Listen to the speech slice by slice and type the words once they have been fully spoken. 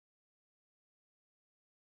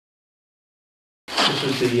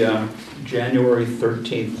This is the January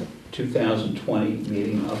 13th, 2020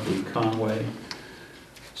 meeting of the Conway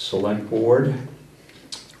Selectboard.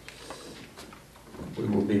 We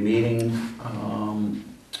will be meeting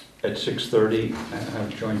at 6:30. I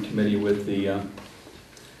have a joint meeting with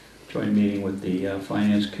the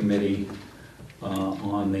Finance Committee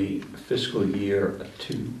on the fiscal year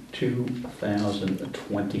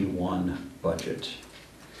 2021 budget.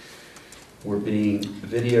 We're being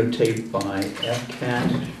videotaped by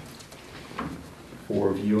FCAT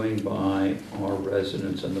for viewing by our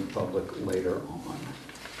residents and the public later on.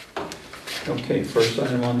 Okay, first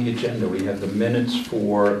item on the agenda, we have the minutes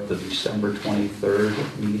for the December 23rd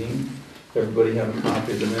meeting. Everybody have a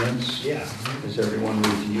copy of the minutes? Yeah. Has everyone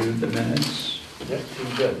reviewed the minutes? Yep,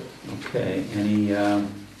 seems good. Okay, any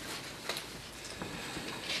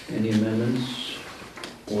amendments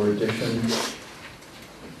or additions?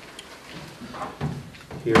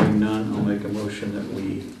 Hearing none, I'll make a motion that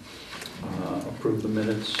we approve the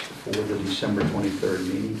minutes for the December 23rd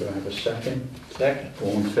meeting. Do I have a second? Second.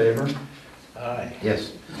 All in favor? Aye.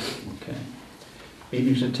 Yes. Okay.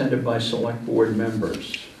 Meetings attended by select board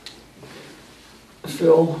members.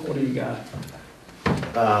 Phil, what do you got?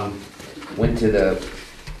 Went to the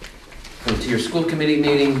Frontier School Committee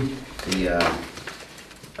meeting, the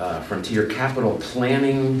Frontier Capital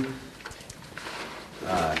Planning,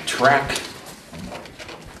 track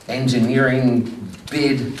engineering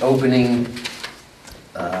bid opening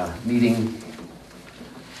meeting,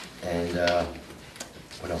 and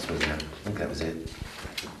what else was there? I think that was it.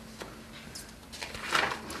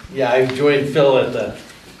 Yeah, I joined Phil at the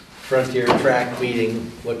Frontier track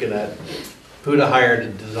meeting, looking at who to hire to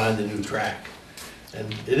design the new track.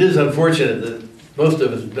 And it is unfortunate that most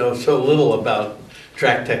of us know so little about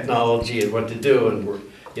track technology and what to do, and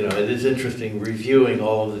it is interesting reviewing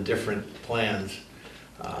all of the different plans.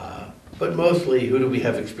 But mostly, who do we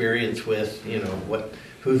have experience with?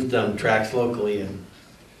 Who's done tracks locally, and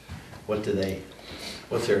what's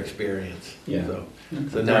their experience? Yeah.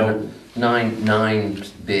 So now, Nine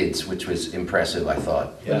bids, which was impressive, I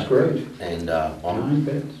thought. That's great. And 9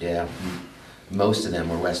 bids? yeah, most of them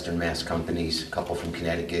were Western Mass companies, a couple from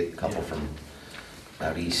Connecticut, a couple from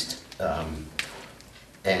out east.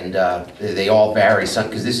 And they all vary,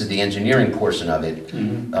 because this is the engineering portion of it.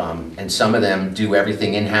 Mm-hmm. And some of them do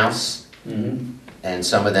everything in-house, Mm-hmm. and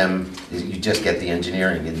some of them, you just get the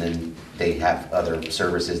engineering, and then they have other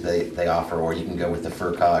services they offer, or you can go with the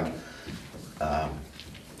FERCog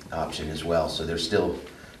option as well. So there's still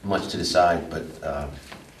much to decide, but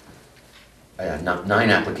 9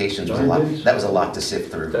 applications was a lot. That was a lot to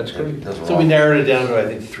sift through. That's great. so we narrowed it down to, I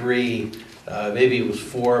think, 3. Maybe it was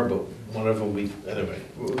 4, but one of them anyway,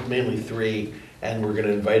 it was mainly 3, and we're going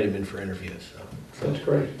to invite him in for interviews. So That's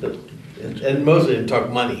great. and mostly to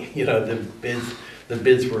talk money. The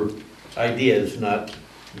bids were ideas, not,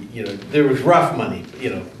 there was rough money,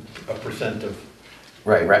 a percent of.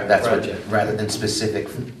 Right, that's project. what, rather than specific,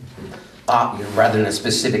 rather than a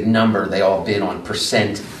specific number, they all bid on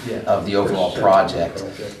percent of the overall project.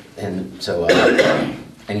 And so,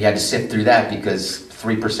 and you had to sift through that, because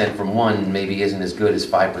 3% from one maybe isn't as good as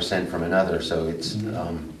 5% from another, so it's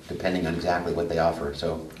depending on exactly what they offer,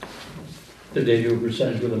 so. Did they do a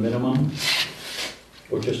percentage with a minimum?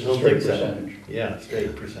 Or just a I'll straight take that. percentage? Yeah,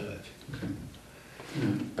 straight percentage. Okay.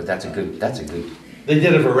 But that's a good, They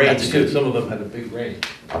did have a range That's too. good. Some of them had a big range.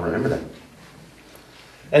 I'll remember that.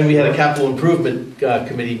 And we had a capital improvement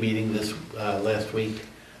committee meeting this last week.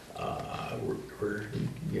 We're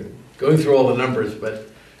going through all the numbers, but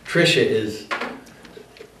Tricia is,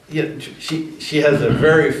 she has a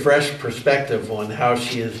very fresh perspective on how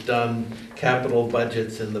she has done capital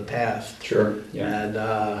budgets in the past. Sure, yeah.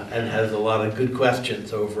 And has a lot of good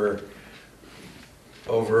questions over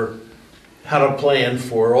how to plan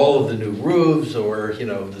for all of the new roofs, or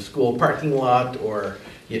the school parking lot, or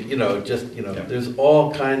there's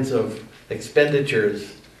all kinds of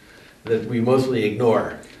expenditures that we mostly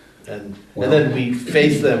ignore, and then we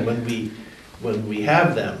face them when we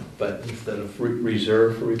have them, but instead of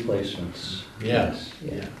Reserve for replacements. Yes.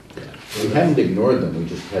 Yeah. We haven't ignored them, we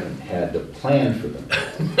just haven't had the plan for them.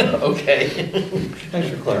 Okay. Thanks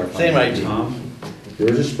for clarifying. Same idea. Tom?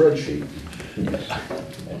 There's a spreadsheet.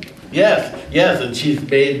 Yes, and she's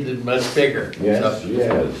made it much bigger. Yes, So she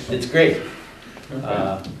has. it's great.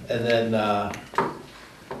 Okay. And then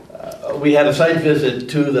we had a site visit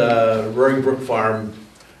to the Roaring Brook Farm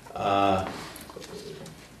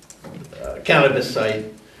cannabis site,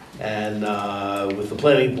 and with the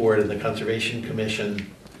planning board and the Conservation Commission,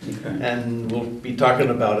 Okay. and we'll be talking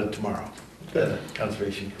about it tomorrow at the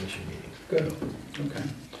Conservation Commission meeting. Good, okay.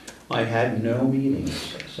 I had no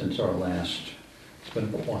meetings since our last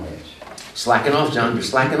been quiet. Slacking off, John, you're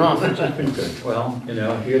slacking off. It's been good. Well, you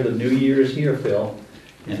know, here, the new year is here, Phil,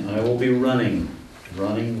 and I will be running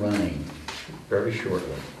very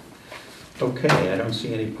shortly. Okay, I don't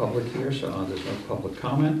see any public here, so there's no public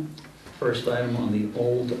comment. First item on the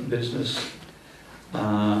old business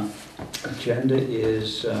agenda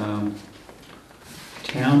is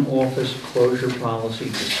town office closure policy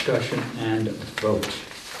discussion and vote.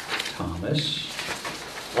 Thomas?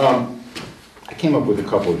 I came up with a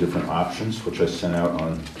couple of different options, which I sent out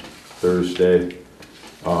on Thursday.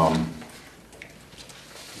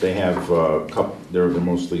 They have a couple, they're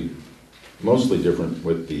mostly different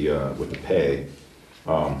with the pay.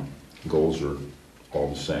 Goals are all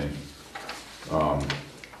the same.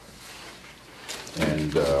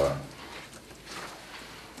 And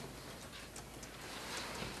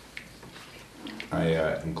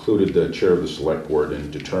I included the chair of the select board in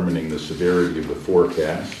determining the severity of the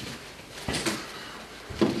forecast.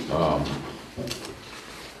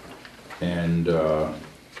 And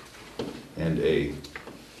a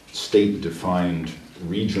state-defined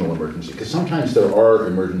regional emergency, because sometimes there are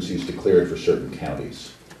emergencies declared for certain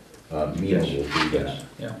counties. MENA will do that. Yes,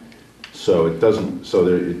 yeah. So it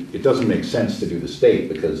doesn't make sense to do the state,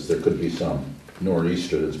 because there could be some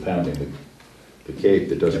nor'easter that's pounding the Cape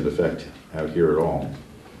that doesn't affect out here at all.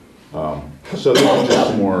 So these are just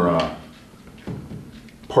some more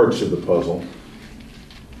parts of the puzzle.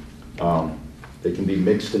 They can be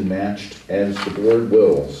mixed and matched as the board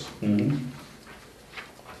wills. Mm-hmm.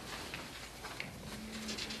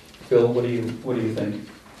 Phil, what do you think?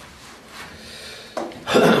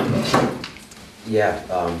 Yeah,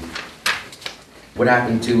 what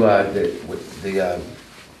happened to the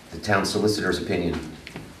town solicitor's opinion?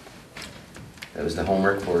 That was the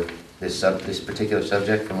homework for this particular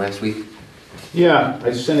subject from last week? Yeah,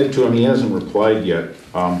 I sent it to him, he hasn't replied yet.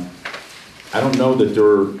 I don't know that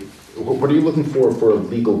what are you looking for a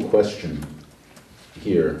legal question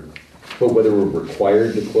here? But whether we're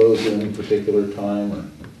required to close at any particular time, or?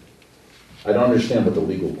 I don't understand what the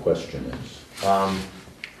legal question is.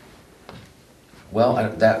 Well,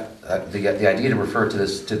 the idea to refer to the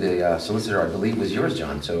solicitor, I believe, was yours,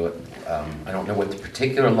 John. So I don't know what the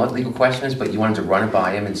particular legal question is, but you wanted to run it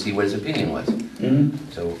by him and see what his opinion was. Mm-hmm.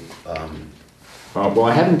 So. Well,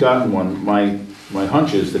 I haven't gotten one. My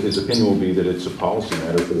hunch is that his opinion will be that it's a policy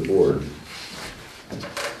matter for the board.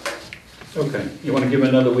 Okay, you want to give it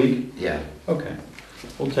another week? Yeah. Okay,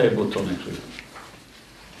 we'll table it till next week.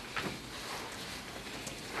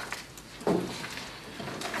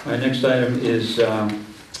 All right, next item is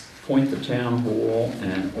appoint the town hall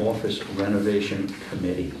and office renovation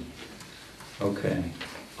committee. Okay,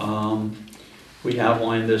 we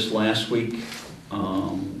outlined this last week.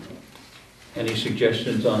 Any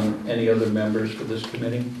suggestions on any other members for this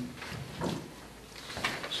committee?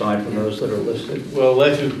 Aside from those that are listed? Well,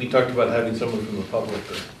 last week we talked about having someone from the public,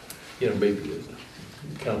 or, you know, maybe as a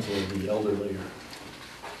council of the elderly. Or...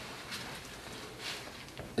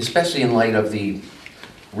 Especially in light of the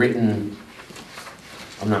written,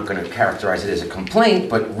 I'm not going to characterize it as a complaint,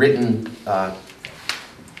 but written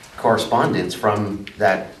correspondence from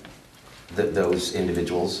those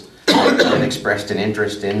individuals that expressed an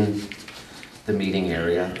interest in the meeting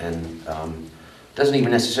area, and doesn't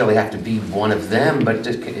even necessarily have to be one of them, but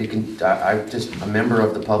just a member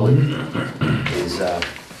of the public is.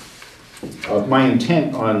 My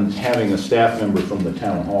intent on having a staff member from the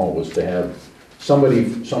town hall was to have some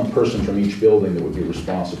person from each building that would be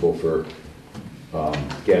responsible for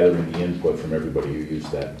gathering the input from everybody who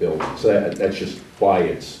used that building. So that's just why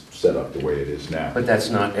it's set up the way it is now. But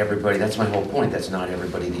that's not everybody. That's my whole point. That's not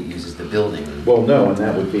everybody that uses the building. Well, no, and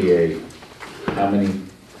that would be how many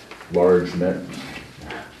large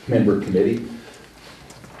member committee?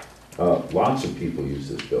 Lots of people use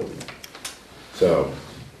this building. So,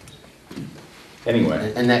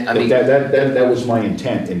 anyway, and that, I mean, that was my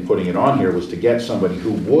intent in putting it on here, was to get somebody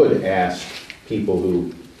who would ask people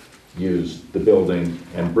who use the building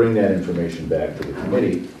and bring that information back to the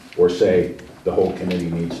committee, or say the whole committee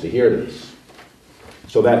needs to hear this.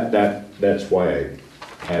 So that's why I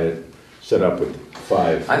had it set up with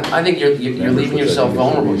 5. I think you're leaving yourself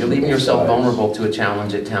vulnerable. You're leaving yourself vulnerable to a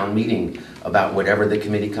challenge at town meeting about whatever the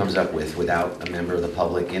committee comes up with without a member of the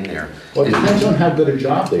public in there. Well, it depends on how good a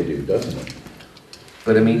job they do, doesn't it?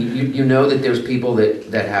 But I mean, you know that there's people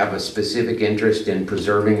that have a specific interest in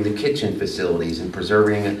preserving the kitchen facilities and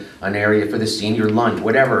preserving an area for the senior lunch,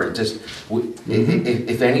 whatever. It just,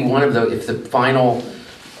 if any one of those, if the final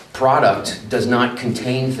product does not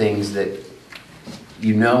contain things that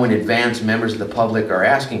you know in advance members of the public are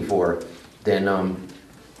asking for, then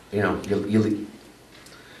you know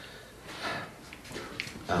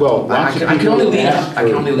Well, lots of I can only people lead, ask I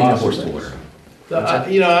can for only lead a lots of horse to things. water.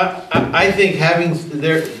 You know, I think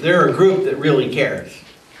they're a group that really cares.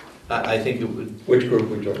 I think it would, Which group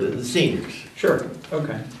we talking? the seniors, Sure,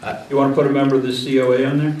 okay. Uh, You want to put a member of the COA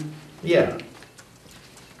on there? yeah.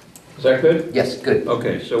 Is that good? Yes, good.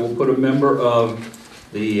 Okay, so we'll put a member of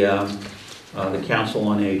the Council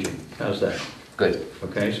on Aging. How's that? Good.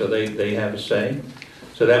 Okay, so they have a say.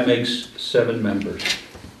 So that makes 7 members.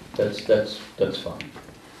 That's fine.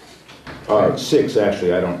 6,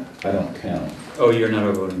 actually, I don't count. Oh, you're not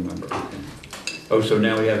a voting member, okay. Oh, so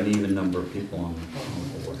now we have an even number of people on the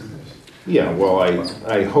board. Yeah, well,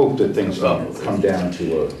 I hope that things don't come down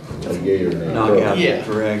to a yea or nay. Knock out, Yeah.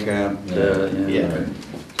 drag out, Yeah. right.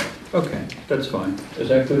 Okay, that's fine. Is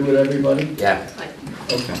that good with everybody? Yeah.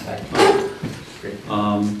 Okay. Great.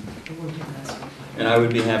 And I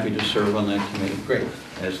would be happy to serve on that committee Great.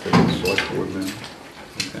 as the select board member.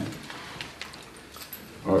 Okay.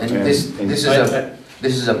 Or- And this I-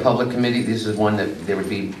 is a public committee, this is one that there would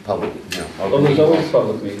be public, you know. Well, there's always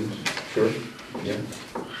public meetings, sure, yeah.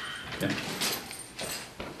 Yeah.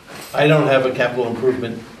 I don't have a capital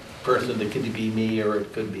improvement person, it could be me, or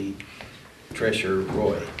it could be Trish or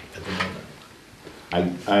Roy at the moment.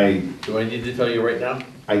 I Do I need to tell you right now?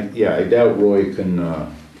 yeah, I doubt Roy can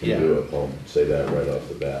Yeah. do it, I'll say that right off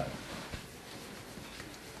the bat.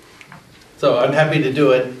 So I'm happy to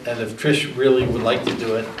do it, and if Trish really would like to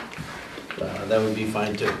do it, that would be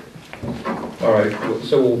fine too. All right,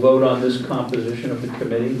 so we'll vote on this composition of the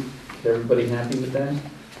committee. Is everybody happy with that? All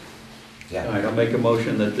Yeah. right, I'll make a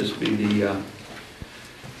motion that this be the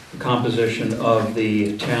composition of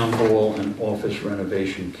the Town Hall and Office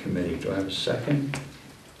Renovation Committee. Do I have a second?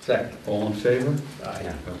 Second. All in favor?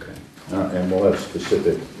 Yeah. Okay. And we'll have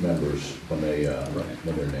specific members when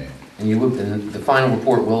they're named. And you will, and the final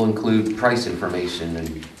report will include price information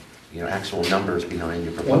and, you know, actual numbers behind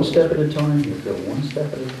your proposal. One step at a time, you go one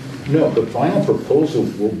step at a time. No, the final proposal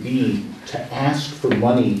will be to ask for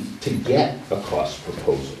money to get a cost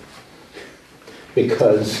proposal.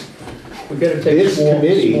 Because We gotta take this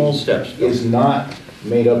committee small steps. Phil. is not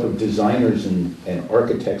made up of designers and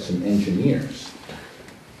architects and engineers.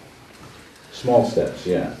 Small steps,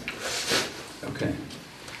 yeah. Okay.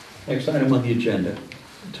 Next item on the agenda.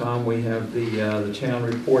 Tom, we have the town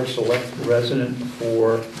report, select resident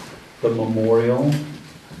for the memorial.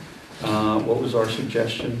 What was our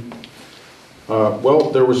suggestion?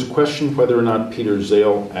 Well, there was a question whether or not Peter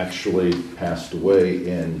Zale actually passed away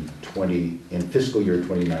in fiscal year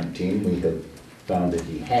 2019. We have found that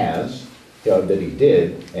he has, that he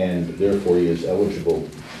did, and therefore he is eligible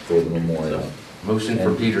for the memorial. Motion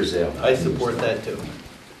for Peter Zale. I support that too.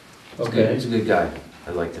 Okay. He's a good guy.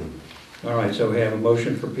 I liked him. All right, so we have a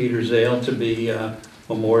motion for Peter Zale to be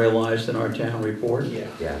memorialized in our town report? Yeah.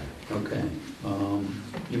 Yeah. Okay.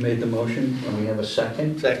 You made the motion, and we have a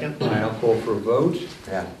second? Second? All right, I'll call for a vote.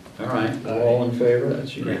 Yeah. All right, we're all in favor?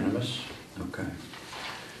 That's unanimous. Okay.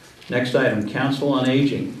 Next item, Council on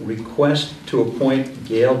Aging, request to appoint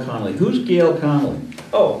Gail Connolly. Who's Gail Connolly?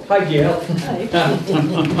 Oh, hi, Gail.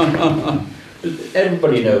 Hi.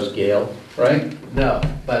 Everybody knows Gail, right? No,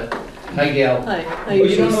 but, hi Gail. Hi, I you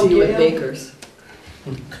usually don't know see you at Gail? Baker's.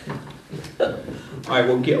 All right,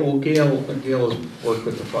 well, Gail has worked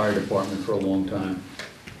with the fire department for a long time.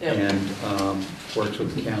 Yep. And works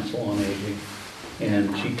with the Council on Aging.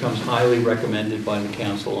 And she comes highly recommended by the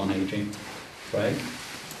Council on Aging, right?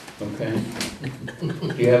 Okay.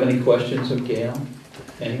 Do you have any questions of Gail?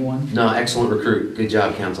 Anyone? No, excellent recruit. Good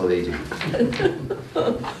job, Council of Aging.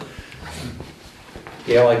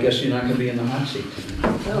 Gail, I guess you're not going to be in the hot seat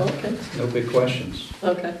tonight. Oh, okay, No big questions.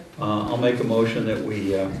 okay. I'll make a motion that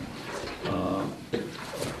we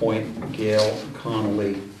appoint Gail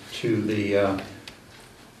Connolly to the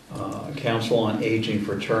Council on Aging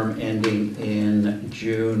for term ending in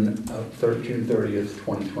June 30th,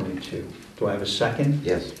 2022. Do I have a second?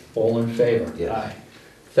 Yes. All in favor? Yeah. Aye.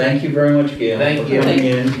 Thank you very much, Gail. Thank you. For coming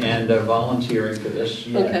in and volunteering for this.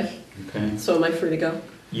 Okay, Okay. so am I free to go?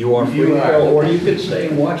 You are free You to go, are. or you could stay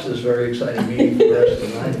and watch this very exciting meeting for the rest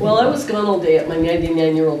of the night. Well, I was gone all day at my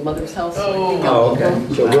 99-year-old mother's house. So I can go. Oh, okay.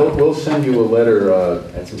 So we'll send you a letter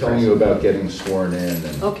That's telling you about getting sworn in.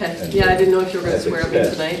 And Okay, yeah, I didn't know if you were going to Ethics swear at me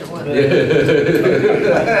test. tonight or what.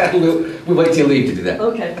 We'll wait till you leave to do that.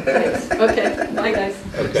 Okay, thanks. Okay, bye, guys.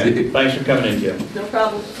 Okay, thanks for coming in, Gail. No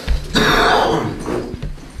problem.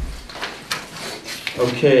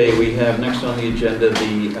 Okay, we have next on the agenda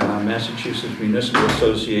the Massachusetts Municipal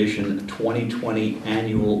Association 2020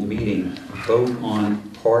 Annual Meeting. Vote on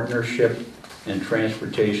partnership and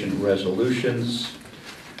transportation resolutions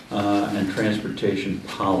and transportation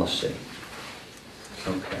policy.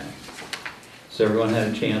 Okay. Has everyone had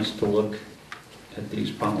a chance to look at these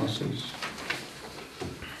policies?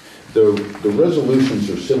 The resolutions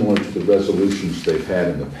are similar to the resolutions they've had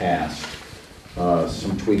in the past.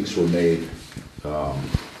 Some tweaks were made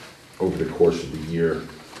over the course of the year.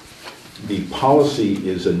 The policy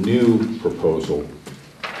is a new proposal,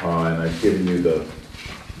 and I've given you the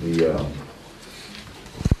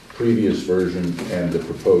previous version and the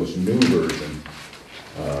proposed new version,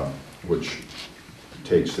 which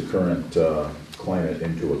takes the current climate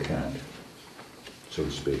into account, so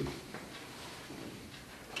to speak.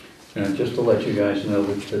 And just to let you guys know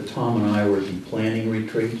that Tom and I were at the planning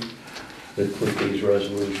retreat that put these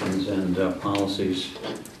resolutions and policies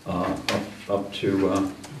up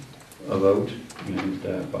to a vote and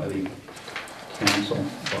by the council,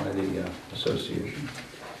 by the association.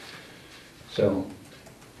 So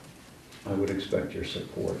I would expect your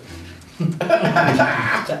support.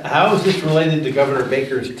 How is this related to Governor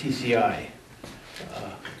Baker's TCI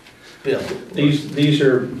bill? These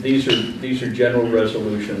are general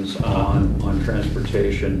resolutions on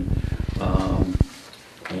transportation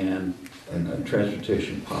and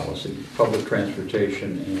transportation policy, public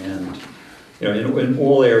transportation, and in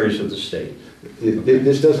all areas of the state.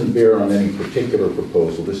 This doesn't bear on any particular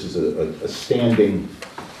proposal. This is a standing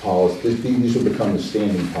policy. These will become the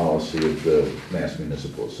standing policy of the Mass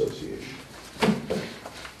Municipal Association.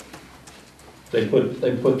 They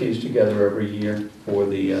put these together every year for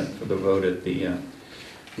the vote at the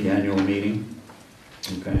annual meeting.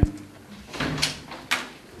 Okay.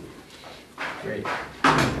 Great.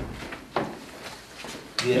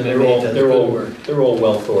 And they're all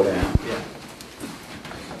well thought out. Yeah.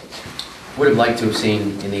 Would have liked to have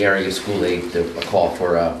seen in the area of school aid a call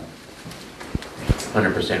for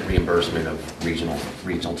 100% reimbursement of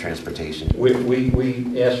regional transportation. We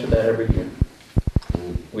ask for that every year.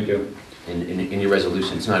 We do. In your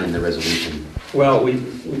resolution, it's not in the resolution. Well, we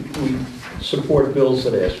support bills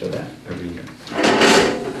that ask for that every year.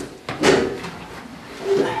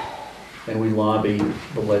 And we lobby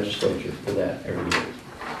the legislature for that every year.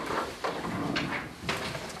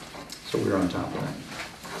 So we're on top of that.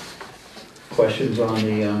 Questions on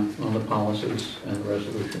the policies and the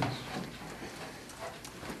resolutions?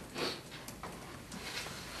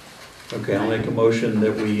 Okay, I'll make a motion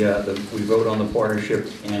that we vote on the partnership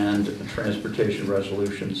and the transportation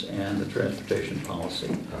resolutions and the transportation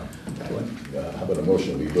policy. How about a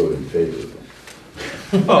motion that we vote in favor of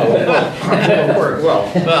them? Well,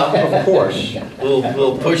 of course.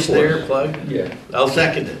 We'll push their plug. Yeah. I'll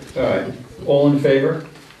second it. All right. All in favor?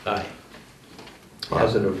 Aye.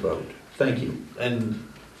 Positive vote. Thank you. And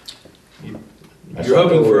you're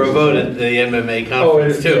hoping for a vote at the MMA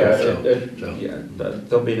conference too. So. Yeah,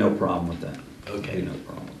 there'll be no problem with that. Okay. There'll be no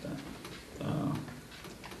problem with that.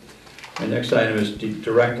 The next item is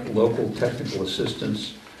direct local technical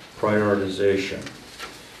assistance prioritization.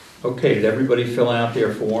 Okay, did everybody fill out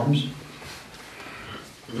their forms?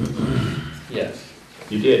 Yes.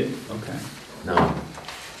 You did? Okay. No.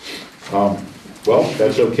 Well,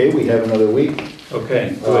 that's okay. We have another week.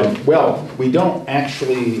 Okay, good. Well, we don't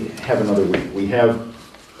actually have another week. We have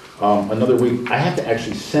another week. I have to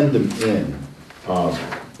actually send them in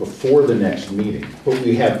before the next meeting. But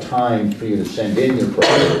we have time for you to send in your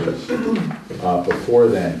priorities before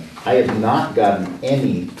then. I have not gotten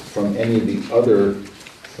any from any of the other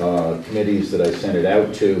committees that I sent it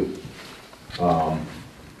out to. I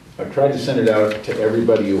tried to send it out to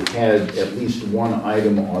everybody who had at least one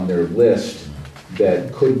item on their list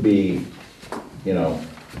that could be,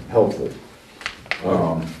 helpful.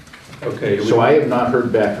 Okay. So I have not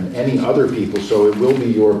heard back from any other people, so it will be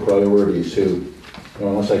your priorities who,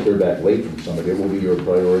 unless I hear back late from somebody, it will be your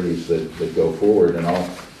priorities that go forward, and I'll,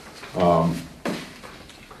 All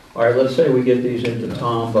right, let's say we get these into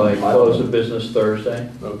Tom by close of business Thursday.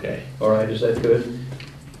 Okay. All right, is that good?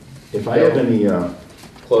 if I have any,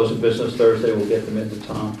 Close of business Thursday, we'll get them into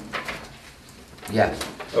Tom. Yeah.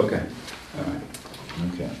 Okay, all right.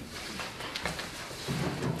 okay.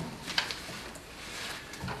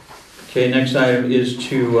 Okay, next item is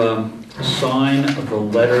to sign the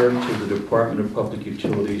letter to the Department of Public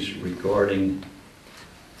Utilities regarding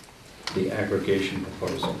the aggregation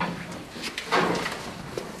proposal.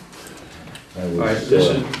 I All right, was this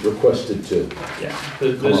is- requested to Yeah.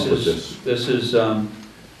 come up with this. This is a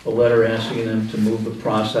letter asking them to move the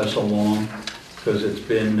process along, because it's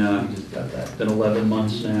been 11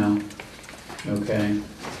 months now, okay?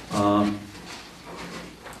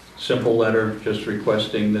 Simple letter, just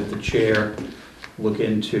requesting that the chair look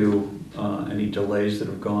into any delays that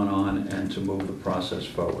have gone on and to move the process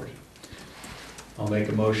forward. I'll make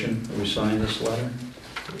a motion that we sign this letter.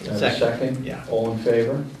 Have a second? Yeah. All in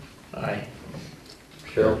favor? Aye.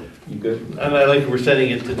 Carol, you good? And I like we're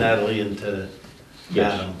sending it to Natalie and to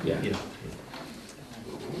Yes, Adam. yeah.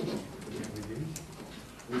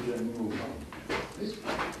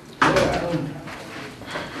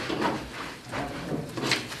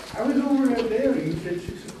 I was over there, you said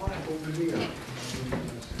 6 o'clock over here.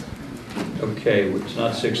 Okay, it's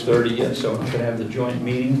not 6:30 yet, so I'm gonna have the joint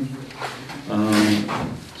meeting.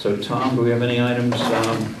 So Tom, do we have any items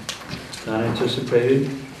not anticipated?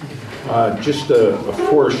 Just a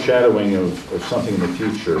foreshadowing of something in the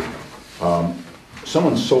future.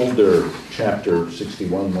 Someone sold their Chapter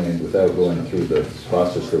 61 land without going through the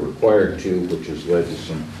process they're required to, which has led to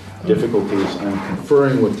some difficulties. I'm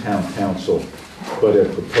conferring with town council, but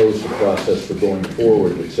have proposed a process for going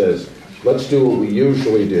forward that says, let's do what we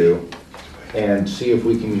usually do and see if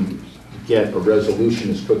we can get a resolution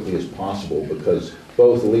as quickly as possible, because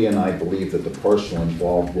both Lee and I believe that the parcel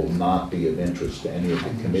involved will not be of interest to any of the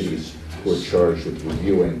committees who are charged with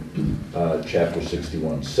reviewing Chapter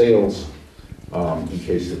 61 sales, in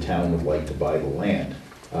case the town would like to buy the land.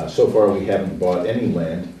 So far, we haven't bought any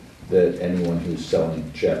land that anyone who's selling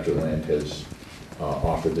chapter land has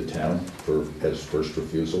offered the town as first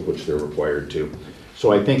refusal, which they're required to.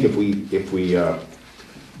 So I think if we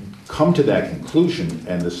come to that conclusion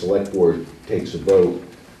and the select board takes a vote,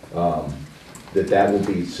 that will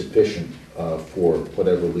be sufficient for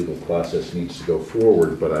whatever legal process needs to go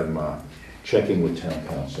forward. But I'm checking with town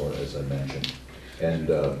council, as I mentioned, and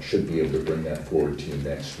should be able to bring that forward to you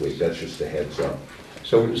next week. That's just a heads up.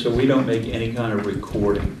 So we don't make any kind of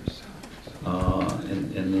recording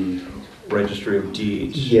in the registry of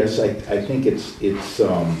deeds? Yes, I think it's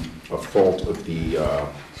a fault of the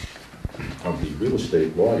real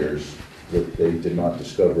estate lawyers that they did not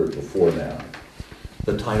discover it before now.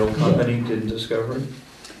 The title company didn't discover it?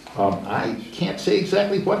 I can't say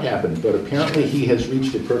exactly what happened, but apparently he has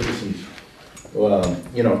reached a purchase and,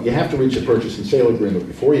 you have to reach a purchase and sale agreement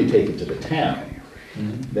before you take it to the town.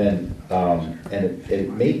 Mm-hmm. Then, and it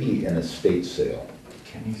may be an estate sale.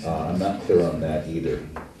 I'm not clear on that either.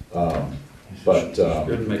 But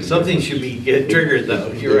Shouldn't make a Something difference. should be get triggered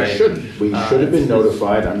though, you're right. we should have been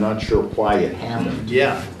notified. I'm not sure why it happened.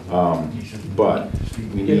 Yeah. But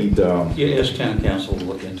we need, You asked town council to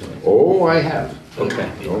look into it. oh, I have.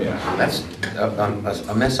 Okay. Oh, yeah. That's,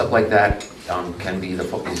 a mess up like that can be the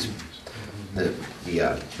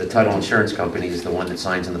title insurance company is the one that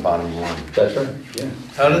signs on the bottom line. That's right, yeah.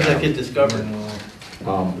 How does that get discovered?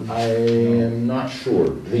 I am not sure.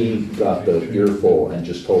 Lee got the earful and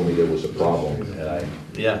just told me there was a problem, and I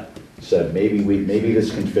Yeah. said, maybe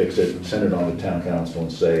this can fix it, send it on to town council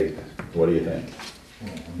and say, what do you think?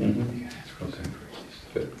 Mhm. Okay,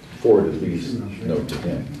 good. Forward Lee's note to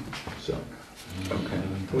him, so. Okay.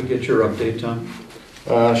 Can we get your update, Tom?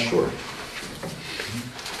 Sure.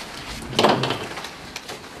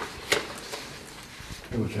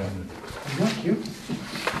 Not you?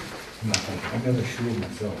 Nothing, I got a shoe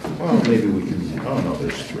myself. Well, maybe we can, oh, no,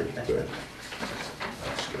 there's 3, good.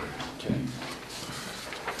 That's good. Okay.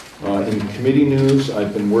 In committee news,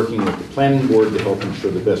 I've been working with the planning board to help ensure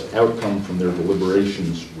the best outcome from their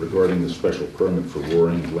deliberations regarding the special permit for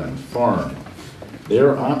Roaring Glen Farm.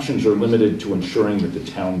 Their options are limited to ensuring that the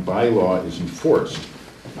town bylaw is enforced.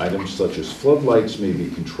 Items such as floodlights may be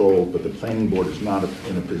controlled, but the planning board is not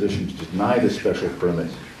in a position to deny the special permit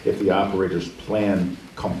if the operator's plan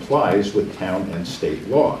complies with town and state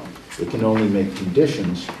law. It can only make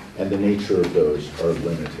conditions, and the nature of those are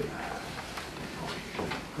limited.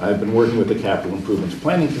 I've been working with the Capital Improvements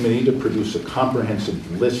Planning Committee to produce a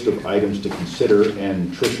comprehensive list of items to consider,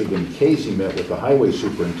 and Tricia Casey met with the highway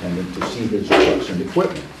superintendent to see his trucks and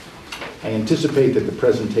equipment. I anticipate that the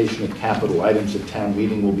presentation of capital items at town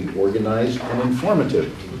meeting will be organized and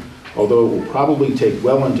informative, although it will probably take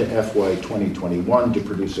well into FY 2021 to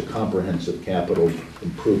produce a comprehensive capital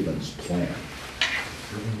improvements plan.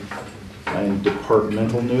 In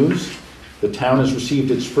departmental news, the town has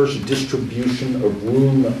received its first distribution of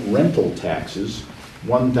room rental taxes,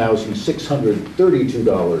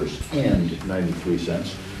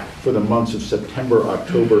 $1,632.93 for the months of September,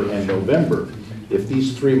 October, and November. If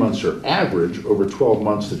these 3 months are average, over 12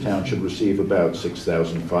 months, the town should receive about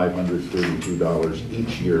 $6,532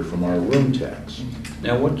 each year from our room tax.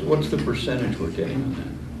 Now, what's the percentage we're getting on that?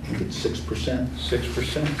 I think it's 6%.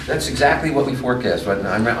 6%? That's exactly what we forecast, but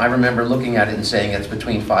I remember looking at it and saying it's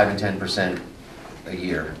between 5 and 10% a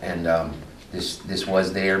year. And this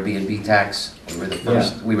was the Airbnb tax.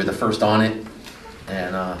 We were the first on it,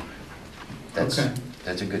 and that's a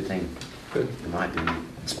good thing, Good. in my opinion.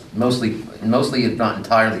 It's mostly, if not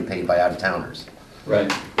entirely, paid by out-of-towners. Right,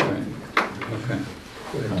 right. Okay.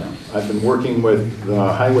 I've been working with the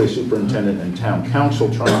highway superintendent and town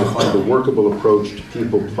council trying to find a workable approach to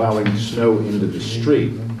people plowing snow into the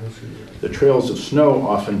street. The trails of snow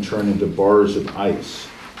often turn into bars of ice.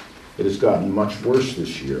 It has gotten much worse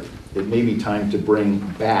this year. It may be time to bring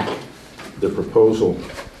back the proposal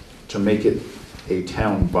to make it a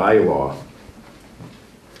town bylaw.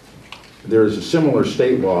 There is a similar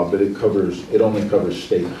state law, but it only covers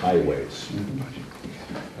state highways.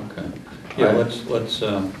 Okay. Yeah, let's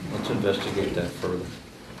investigate that further.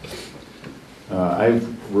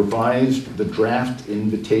 I've revised the draft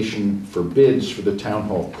invitation for bids for the town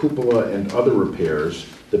hall cupola and other repairs,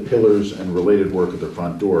 the pillars and related work at the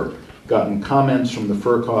front door. Gotten comments from the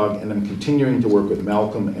FERCog, and I'm continuing to work with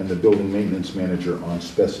Malcolm and the building maintenance manager on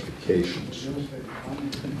specifications.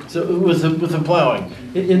 So with the plowing,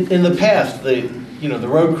 in the past, the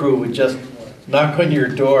road crew would just knock on your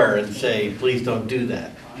door and say, please don't do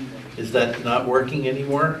that. Is that not working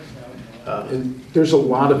anymore? And there's a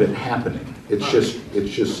lot of it happening. It's just,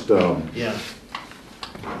 Yeah.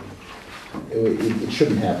 it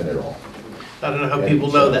shouldn't happen at all. I don't know how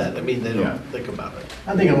people know that. I mean, they Yeah. don't think about it.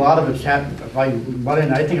 I think a lot of it's happening, I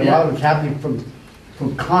think a lot of it's happening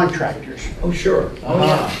from contractors, Oh, sure. Oh,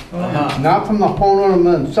 yeah. not from the homeowner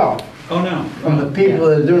themselves, Oh, no. from the people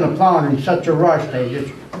that are doing the plowing in such a rush, they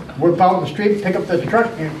just whip out the street, pick up the truck,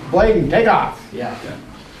 blade and take off. Yeah.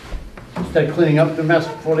 Instead of cleaning up the mess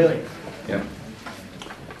before they leave. Yeah.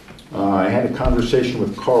 I had a conversation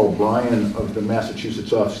with Carl Bryan of the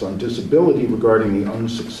Massachusetts Office on Disability regarding the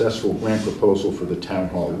unsuccessful grant proposal for the town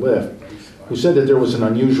hall lift, who said that there was an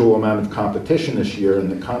unusual amount of competition this year and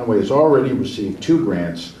that Conway has already received 2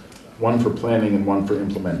 grants, one for planning and one for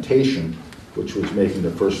implementation, which was making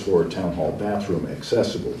the first floor town hall bathroom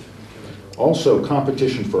accessible. Also,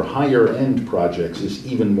 competition for higher end projects is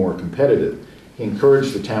even more competitive. He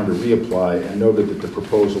encouraged the town to reapply and noted that the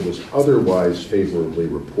proposal was otherwise favorably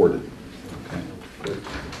reported.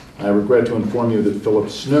 I regret to inform you that Philip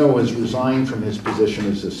Snow has resigned from his position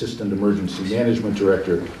as Assistant Emergency Management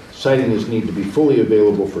Director, citing his need to be fully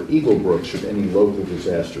available for Eagle Brook should any local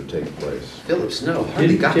disaster take place. Philip Snow,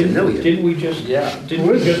 hardly got to know you. Didn't we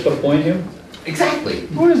just appoint him? Exactly.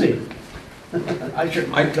 Who is he?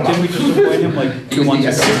 Didn't we just appoint him like He 2 was months the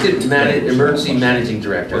ago? Assistant Emergency Managing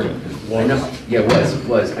Director. I know, yeah,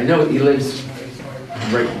 was. I know he lives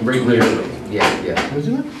right near, yeah.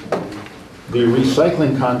 Wasn't it? The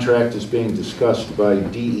recycling contract is being discussed by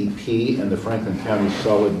DEP and the Franklin County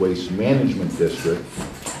Solid Waste Management District,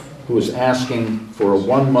 who is asking for a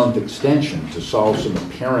 1-month extension to solve some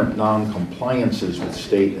apparent non-compliances with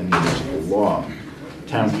state and municipal law.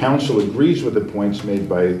 Town council agrees with the points made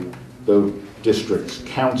by the district's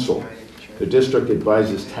council. The district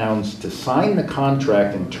advises towns to sign the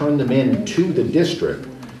contract and turn them in to the district.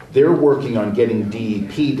 They're working on getting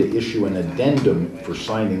DEP to issue an addendum for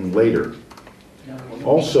signing later.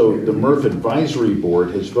 Also, the MRF Advisory Board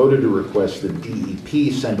has voted to request that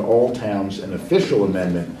DEP send all towns an official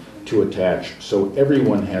amendment to attach so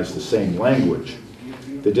everyone has the same language.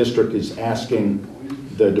 The district is asking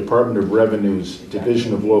the Department of Revenue's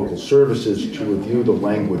Division of Local Services to review the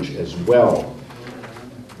language as well.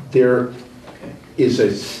 There is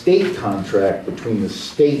a state contract between the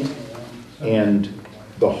state and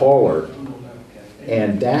the hauler,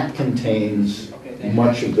 and that contains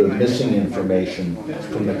much of the missing information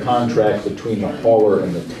from the contract between the hauler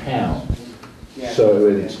and the town. So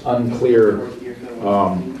it's unclear.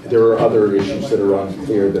 There are other issues that are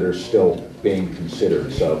unclear that are still being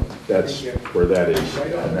considered. So that's where that is,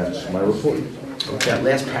 and that's my report. That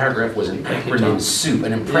last paragraph was an acronym soup,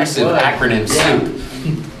 an impressive acronym soup.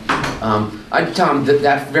 Tom,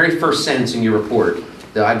 that very first sentence in your report,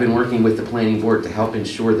 that I've been working with the planning board to help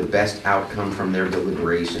ensure the best outcome from their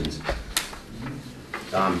deliberations.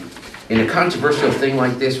 In a controversial thing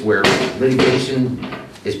like this where litigation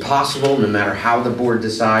is possible no matter how the board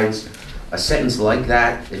decides, a sentence like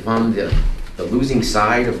that, if I'm the losing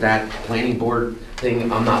side of that planning board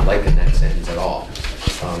thing, I'm not liking that sentence at all.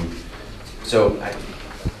 So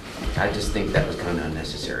I just think that was kind of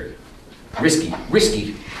unnecessary.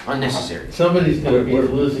 Risky, unnecessary. Somebody's gonna be the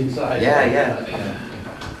losing side. Yeah.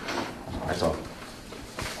 That's all.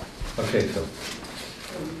 Okay, so.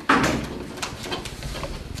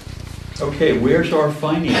 Okay, where's our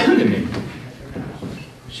finance committee?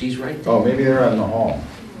 She's right. Oh, maybe they're out in the hall.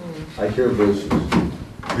 I hear voices. No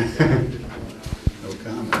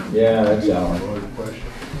comment. Yeah, that's Alan. Board question.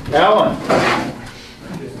 Alan!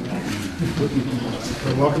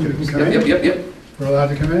 Welcome to come in. Yep. We're allowed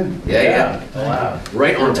to come in? Yeah. Wow.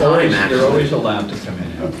 Right on time, You're actually. always allowed to come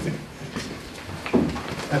in.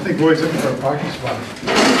 I think Roy's looking for a parking spot. So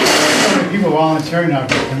many people volunteering now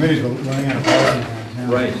for committees, we're running out of parking. now.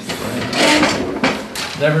 Right.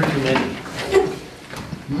 Never too many.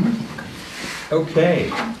 Okay.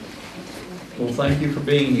 Well, thank you for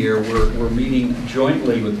being here. We're meeting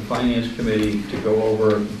jointly with the Finance Committee to go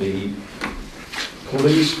over the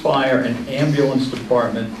Police, Fire, and Ambulance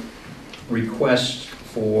Department requests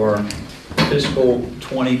for fiscal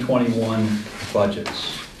 2021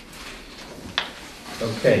 budgets.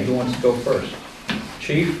 Okay, who wants to go first?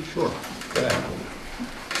 Chief? Sure. Go ahead.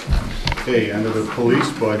 Okay, under the police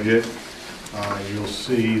budget, you'll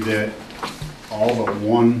see that all but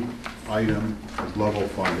one item is level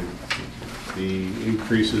funded. The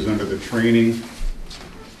increase is under the training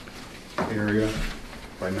area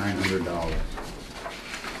by $900.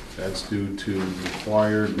 That's due to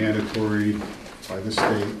required mandatory by the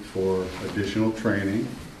state for additional training.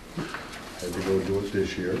 Had to go do it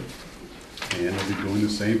this year, and they'll be doing the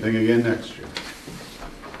same thing again next year.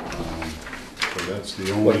 So that's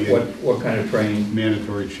the only What kind of training?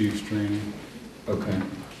 mandatory chiefs training Okay.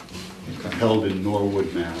 held in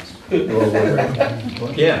Norwood, Mass.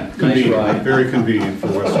 Yeah, nice Convenient, ride. very convenient for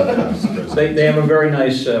Western Mass. They have a very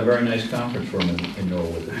nice conference room in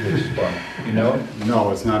Norwood, the police department. You know it? No,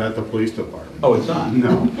 it's not at the police department. Oh, it's not?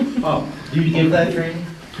 No. Oh, Do you give that training?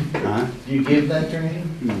 Huh? Do you give that training?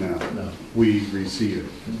 No. No. We receive it.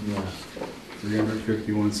 Yeah.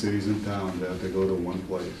 351 cities and towns have to go to one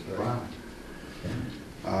place, right?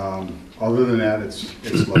 Other than that, it's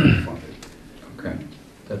level funded. okay.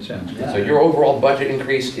 That sounds good. So your overall budget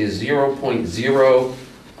increase is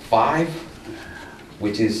 0.05,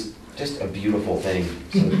 which is just a beautiful thing.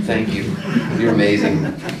 So thank you. You're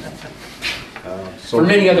amazing. For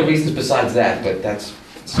many other reasons besides that, but that's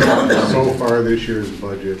So far this year's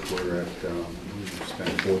budget, we're at, we've spent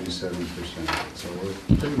 47%, so we're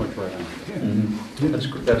pretty much right on.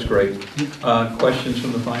 Mhm. That's great. Questions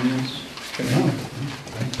from the finance committee?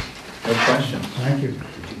 No questions. Thank you.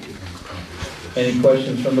 Any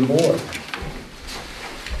questions from the board?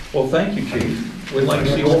 Well, thank you, Chief. We'd like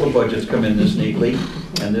to see all the budgets come in this neatly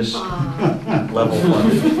and this level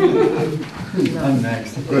funded. I'm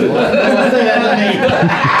next.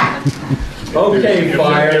 Okay,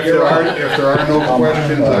 Fire, If you're on. there are no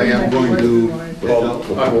questions, I am going to.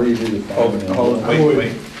 Before you do the Hold, finance,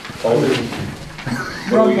 wait. Hold it.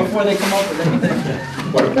 Run before they come up with anything.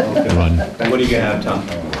 What do you have, Tom?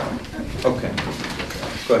 Okay.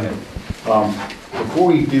 Go ahead. before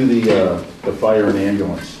we do the fire and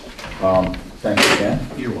ambulance, thank you, Ken.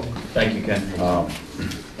 You're welcome. Thank you, Ken.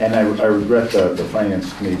 And I regret the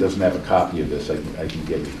finance committee doesn't have a copy of this. I can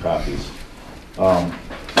get you copies.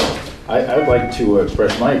 I would like to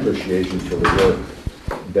express my appreciation for the work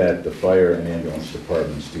that the fire and ambulance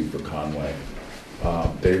departments do for Conway.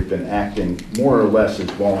 They've been acting more or less as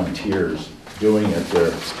volunteers, doing it.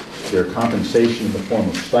 Their compensation in the form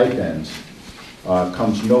of stipends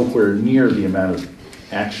comes nowhere near the amount of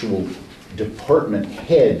actual department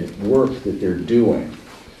head work that they're doing.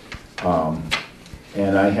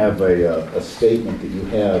 And I have a statement that you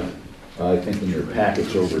have, I think in your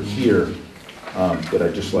package over here, that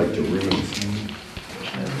I'd just like to read.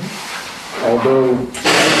 Although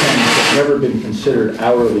stipends have never been considered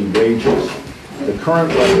hourly wages, the current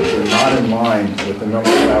levels are not in line with the number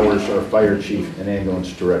of hours our fire chief and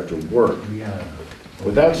ambulance director work.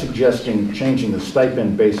 Without suggesting changing the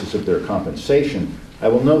stipend basis of their compensation, I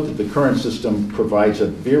will note that the current system provides a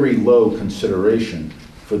very low consideration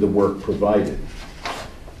for the work provided.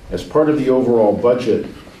 As part of the overall budget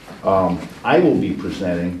I will be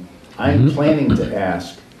presenting, I'm planning to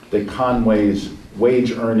ask that Conway's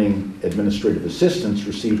wage-earning administrative assistants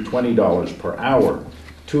receive $20 per hour,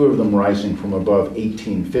 2 of them rising from above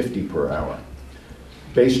 $18.50 per hour.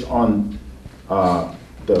 Based on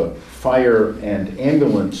the fire and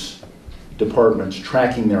ambulance departments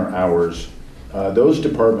tracking their hours, those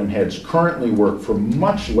department heads currently work for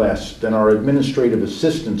much less than our administrative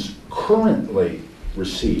assistants currently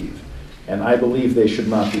receive, and I believe they should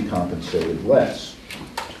not be compensated less.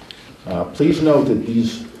 Please note that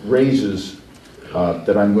these raises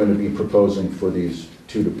that I'm going to be proposing for these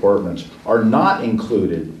 2 departments are not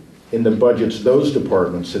included in the budgets those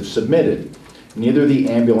departments have submitted. Neither the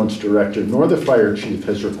ambulance director nor the fire chief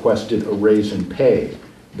has requested a raise in pay.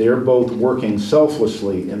 They're both working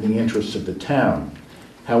selflessly in the interests of the town.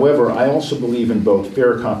 However, I also believe in both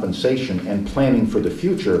fair compensation and planning for the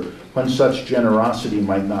future when such generosity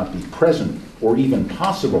might not be present or even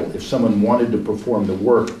possible if someone wanted to perform the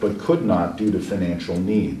work but could not due to financial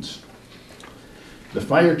needs. The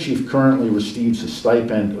fire chief currently receives a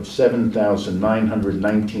stipend of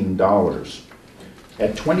 $7,919.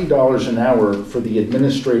 At $20 an hour for the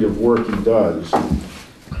administrative work he does,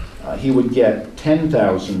 he would get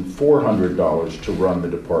 $10,400 to run the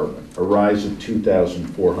department, a rise of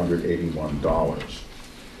 $2,481.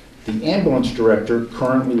 The ambulance director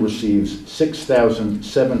currently receives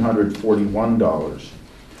 $6,741.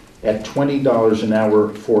 At $20 an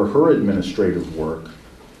hour for her administrative work,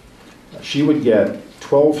 she would get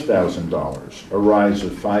 $12,000, a rise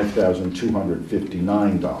of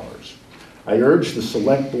 $5,259. I urge the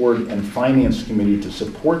Select Board and Finance Committee to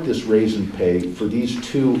support this raise in pay for these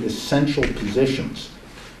two essential positions.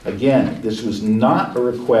 Again, this was not a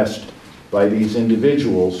request by these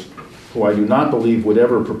individuals, who I do not believe would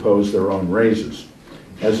ever propose their own raises.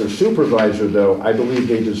 As their supervisor, though, I believe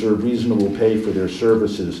they deserve reasonable pay for their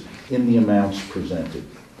services in the amounts presented.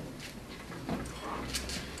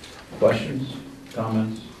 Questions,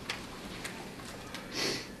 comments?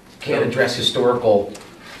 Can't address historical,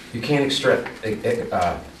 you can't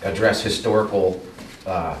address historical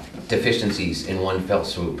deficiencies in one fell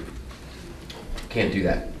swoop. Can't do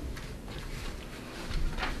that.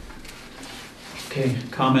 Okay,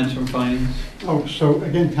 comments from finance? Oh, so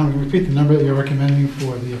again, Tom, can you repeat the number that you're recommending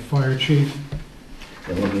for the fire chief?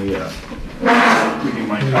 And let me give you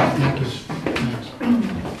my Thank you. copies. Thanks.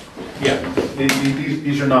 Yeah,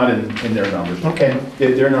 these are not in their numbers. Okay.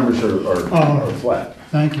 Their numbers are Oh. flat.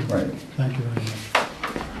 Thank you. Right. Thank you very much.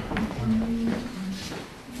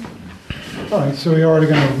 All right, so you're already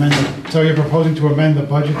going to amend it, so you're proposing to amend the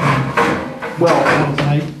budget then? Well,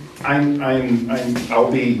 Tonight?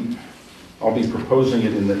 I'll be proposing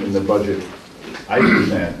it in the budget I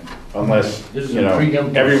present, unless, This is you a know,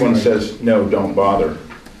 preemptive everyone strike. says, no, don't bother.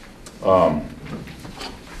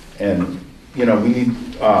 And, you know, we need,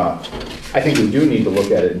 I think we do need to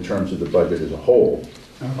look at it in terms of the budget as a whole.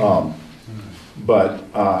 But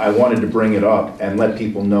I wanted to bring it up and let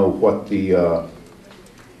people know what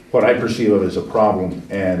what I perceive of as a problem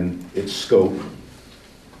and its scope,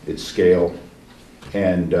 its scale,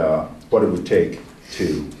 and what it would take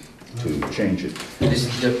to change it.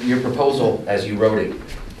 Your proposal, as you wrote it,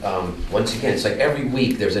 once again, it's like every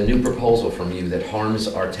week there's a new proposal from you that harms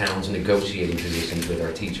our town's negotiating positions with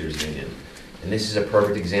our teachers union. And this is a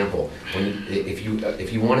perfect example. If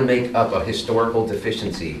you want to make up a historical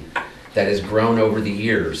deficiency that has grown over the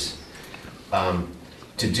years,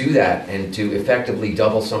 to do that and to effectively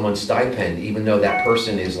double someone's stipend, even though that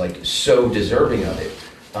person is like so deserving of it,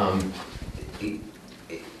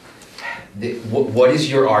 what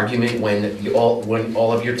is your argument when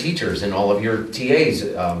all of your teachers and all of your TAs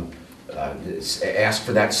ask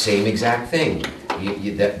for that same exact thing?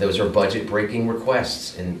 Those are budget-breaking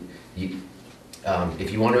requests, and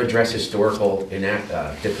if you want to address historical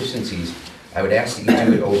deficiencies, I would ask that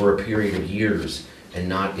you do it over a period of years and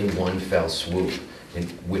not in one fell swoop,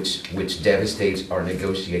 which devastates our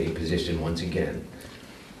negotiating position once again,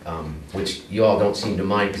 which you all don't seem to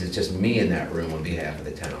mind because it's just me in that room on behalf of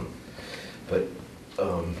the town. But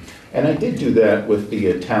And I did do that with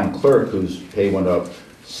the town clerk, whose pay went up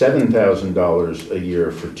 $7,000 a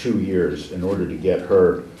year for 2 years in order to get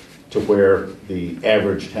her to where the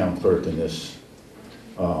average town clerk in this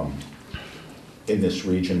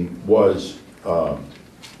region was a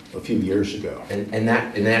few years ago. and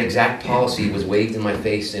that exact policy was waved in my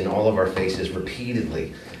face, in all of our faces,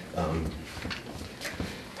 repeatedly.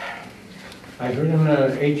 I heard on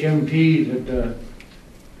HMP that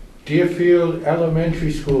Deerfield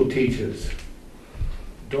Elementary School teachers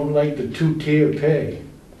don't like the two-tier pay.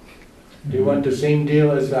 They want the same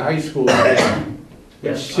deal as the high school pay.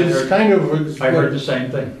 Yes, It's kind of. I heard the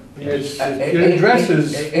same thing. It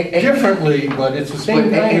addresses differently, but it's the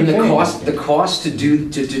same kind And of thing. the cost to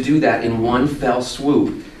do that in one fell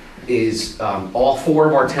swoop is, all 4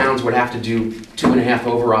 of our towns would have to do 2.5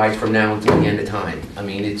 overrides from now until the end of time. I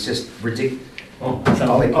mean, it's just ridiculous.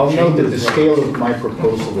 I'll note that the scale of my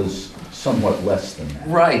proposal is somewhat less than that.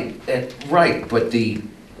 Right, but the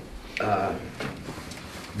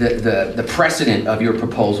precedent of your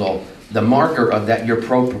proposal, the marker of that your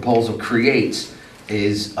proposal creates,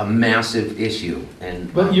 is a massive issue.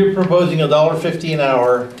 And But you're proposing $1.50 an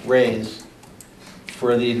hour raise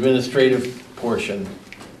for the administrative portion,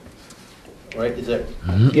 right? Is that?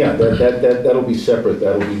 Yeah, that'll be separate,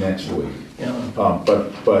 that'll be next week. Yeah.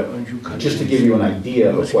 But just to give you an idea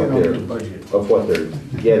of what they're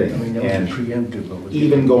getting, and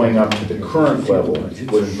even going up to the current level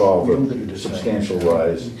would involve a substantial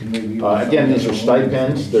rise. Again, these are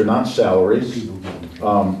stipends, they're not salaries,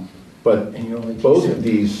 but both of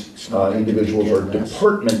these individuals are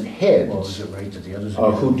department heads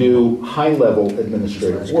who do high-level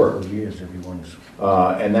administrative work.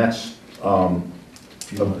 And that's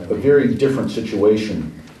a very different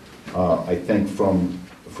situation, I think, from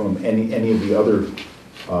any of the other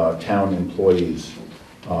town employees.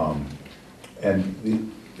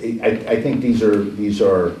 And I think these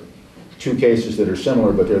are two cases that are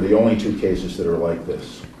similar, but they're the only two cases that are like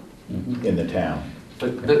this in the town.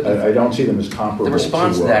 But I don't see them as comparable. the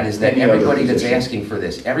response to that is that any other everybody that's position. asking for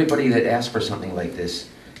this, everybody that asks for something like this,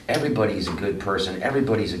 everybody's a good person,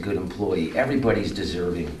 everybody's a good employee, everybody's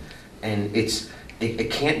deserving. And it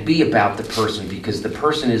can't be about the person, because the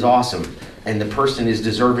person is awesome and the person is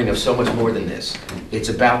deserving of so much more than this. It's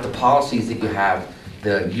about the policies that you have,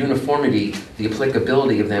 the uniformity, the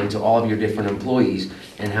applicability of them to all of your different employees,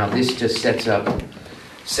 and how this just sets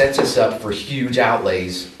us up for huge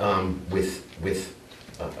outlays with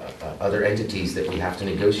other entities that we have to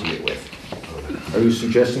negotiate with. Are you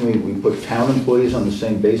suggesting we put town employees on the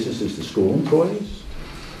same basis as the school employees?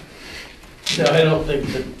 No, I don't think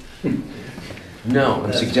that. No,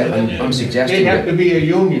 I'm suggesting They have to that, be a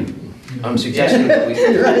union, I'm suggesting that we,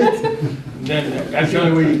 then that's the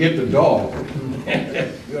only way you get the dog.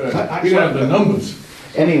 You gotta have the numbers.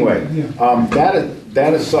 Anyway,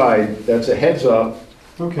 that aside, that's a heads up.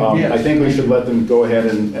 Okay. I think we should let them go ahead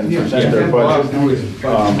and present their budget.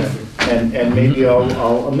 And maybe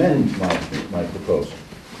I'll amend my proposal.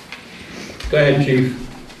 Go ahead, chief.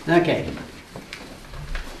 Okay.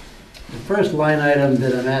 The first line item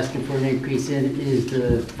that I'm asking for an increase in is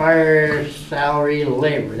the fire salary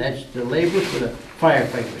labor. That's the labor for the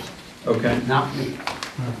firefighters, Okay. not me.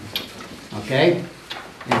 Okay?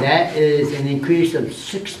 And that is an increase of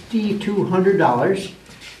 $6,200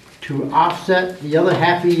 to offset the other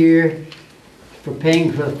half a year for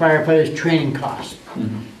paying for the firefighters' training costs.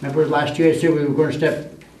 Remember last year I said we were going to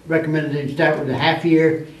recommended to start with a half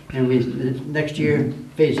year, and the next year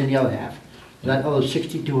phase in the other half. That other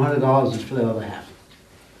 $6,200 is for the other half.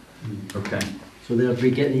 Okay. So they'll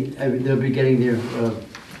be getting their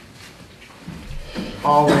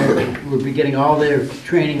we'll be getting all their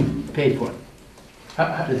training paid for.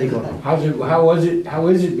 As they go. How is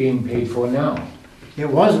it being paid for now? It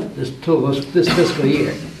wasn't till this fiscal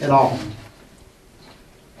year at all.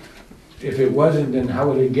 If it wasn't, then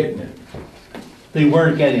how are they getting it? They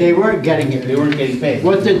weren't getting. They weren't getting They it. weren't getting paid.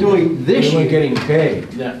 What they're doing this They weren't year, getting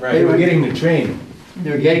paid. Yeah, They were right. getting the training.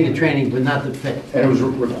 they were getting the training, but not the pay. And it was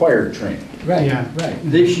required training. Right, Yeah. right.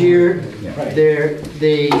 This year, Yeah. Right.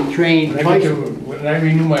 they train twice. When I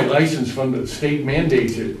renew my license from the state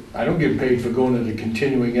mandates it, I don't get paid for going to the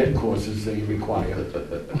continuing ed courses they require.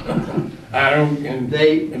 I don't, and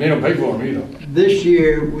They, they don't pay for them either. this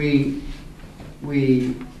year, we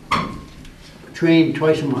train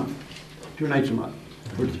twice a month, 2 nights a month,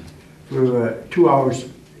 for 2 hours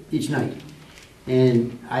each night.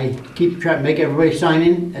 And I keep trying to make everybody sign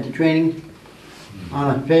in at the training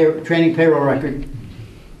on a training payroll record.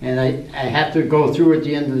 And I have to go through at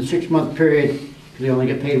the end of the 6-month period, because they only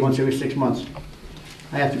get paid once every 6 months.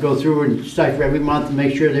 I have to go through and cipher every month and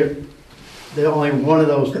make sure they're only one of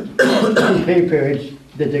those 2 pay periods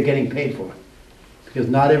that they're getting paid for. Because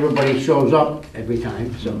not everybody shows up every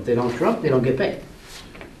time, so if they don't show up, they don't get paid.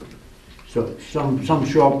 So some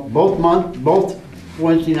show up both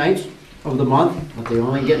Wednesday nights of the month, but they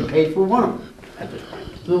only get paid for one of them at this point.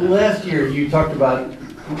 So last year, you talked about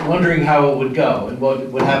wondering how it would go and what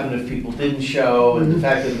would happen if people didn't show and the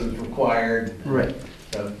fact that it was required. Right.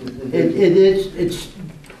 So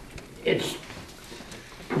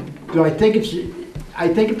So I think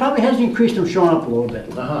it probably has increased them showing up a little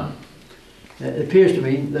bit. Uh-huh. It appears to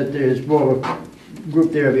me that there's more of a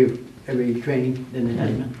group there every training than there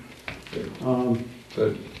has been.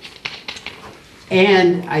 Good.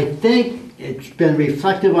 And I think it's been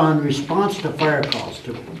reflective on response to fire calls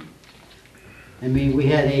too. I mean, we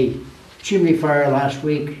had a chimney fire last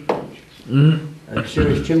week, a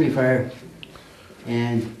serious chimney fire,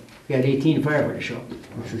 and we had 18 firefighters show up,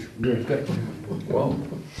 which was really good. Well,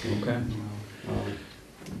 okay,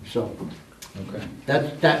 So okay.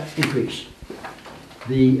 that increase.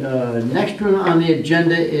 The next one on the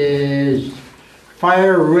agenda is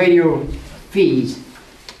fire radio fees,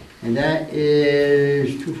 and that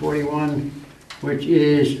is 241, which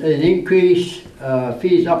is an increase,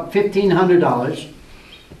 fees up $1,500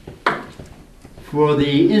 for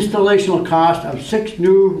the installational cost of 6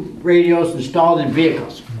 new radios installed in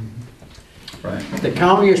vehicles. Right. The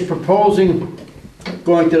county is proposing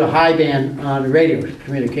going to the high band on radio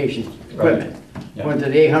communications equipment. Yeah. Going to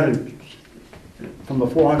the 800, from the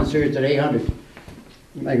 400 series to the 800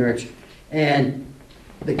 megahertz. And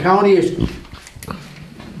the county is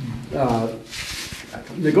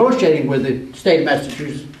negotiating with the state of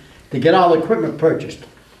Massachusetts to get all the equipment purchased.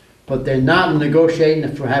 But they're not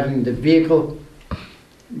negotiating for having the vehicle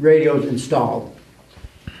radios installed.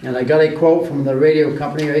 And I got a quote from the radio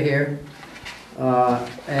company right here,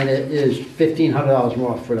 and it is $1,500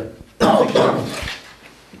 more for the 6 radios.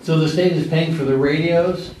 So the state is paying for the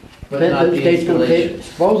radios, but not The the state's gonna pay, installation?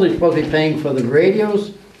 supposedly supposed to be paying for the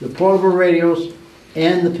radios, the portable radios,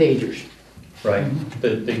 and the pagers. Right,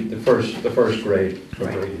 the first grade of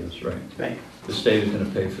Right. radios, right. Right. The state is gonna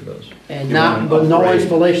pay for those. And You not, want but an no upgrade.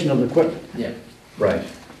 installation of the equipment. Yeah. Right,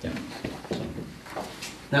 yeah.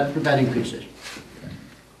 That's what that increase is.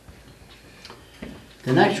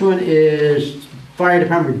 The next one is fire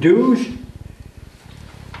department dues.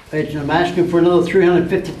 I'm asking for another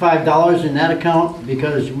 $355 in that account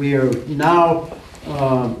because we are now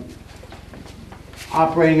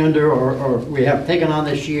operating under, or we have taken on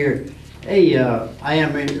this year, I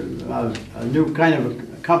am a new kind of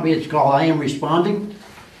a company, it's called I Am Responding.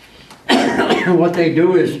 What they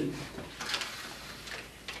do is,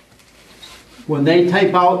 when they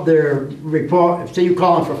type out their report, say you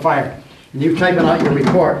call in for fire, and you're typing out your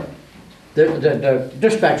report, the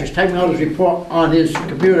dispatcher's typing out his report on his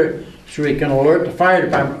computer so he can alert the fire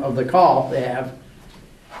department of the call they have.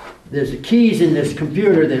 There's the keys in this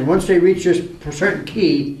computer, then once they reach this certain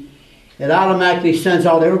key, it automatically sends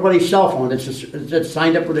out everybody's cell phone that's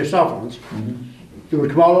signed up with their cell phones. It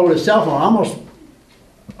would come all over the cell phone almost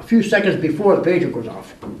a few seconds before the pager goes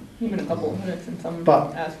off. Even a couple of minutes in some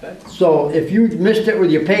But- aspects. So if you missed it with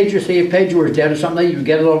your pager, say your pager was dead or something, you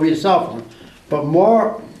get it over your cell phone. But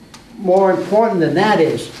more important than that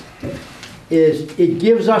is it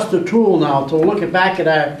gives us the tool now to look back at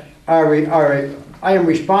our I Am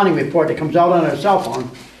Responding report that comes out on our cell phone,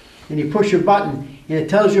 and you push your button, and it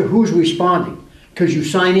tells you who's responding, because you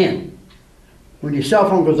sign in. When your cell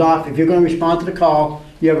phone goes off, if you're going to respond to the call,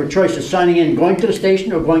 you have a choice of signing in, going to the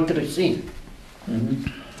station, or going to the scene.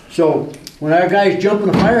 So when our guys jump in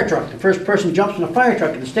a fire truck, the first person jumps in a fire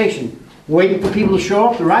truck at the station, waiting for people to show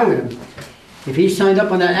up to ride with him. If he's signed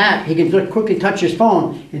up on that app, he can just quickly touch his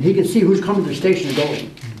phone and he can see who's coming to the station to go with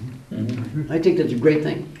him. I think that's a great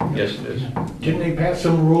thing. Yes, it is. Didn't they pass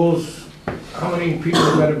some rules? How many people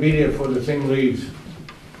gotta be there before the thing leaves?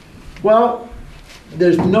 Well,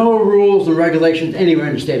 there's no rules and regulations anywhere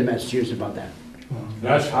in the state of Massachusetts about that.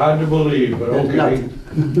 That's hard to believe, but There's okay.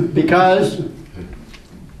 nothing.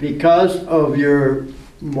 Because of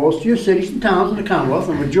most of your cities and towns in the Commonwealth,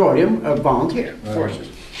 the majority of them are volunteer forces.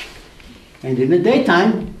 And in the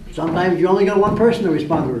daytime, sometimes you only got one person to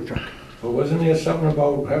respond to a truck. But wasn't there something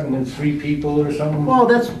about having 3 people or something? Well,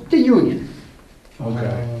 that's the union,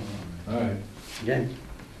 Okay, all right. okay?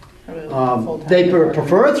 Have a full-time They department.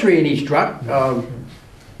 prefer 3 in each truck.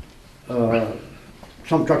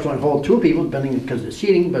 Some trucks only hold 2 people, depending, because of the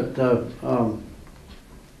seating, but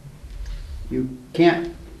you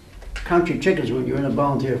can't count your chickens when you're in a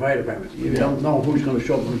volunteer fire department. You don't know who's gonna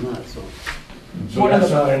show up and who's not, so. So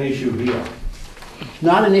that's not an issue here. It's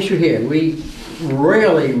not an issue here. We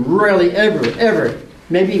rarely, ever,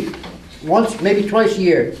 maybe once, maybe twice a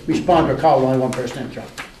year, respond to a call with only one person in the truck.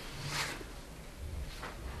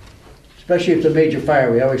 Especially if it's a major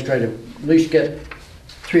fire, we always try to at least get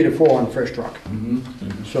 3 to 4 on the first truck,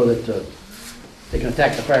 so that they can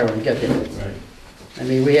attack the fire when they get there. Right. I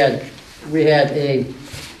mean, we had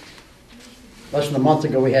less than a month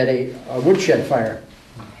ago, we had a woodshed fire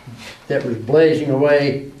that was blazing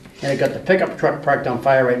away, and it got the pickup truck parked on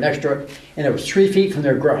fire right next to it, and it was 3 feet from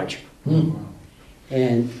their garage.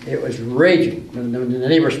 And it was raging when the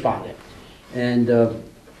neighbors spotted it. And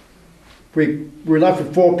we were left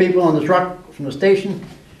with 4 people on the truck from the station.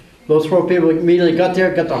 Those 4 people immediately got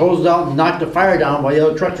there, got the hoses out, and knocked the fire down while the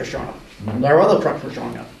other trucks were showing up. Our other trucks were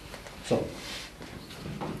showing up. So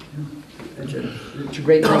it's a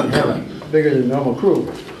great thing to have a bigger than normal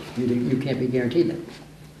crew. You can't be guaranteed that.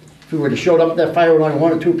 If we would have showed up at that fire with only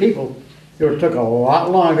 1 or 2 people, it would have took a lot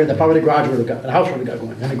longer. Probably the garage would have got, the house would have got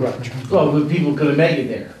going in the garage. Well, but people could have met you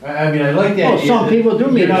there. I mean, I like that. Well, idea some that people do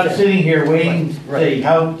meet You're not us there. sitting here waiting, Right. say,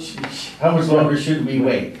 how much longer should we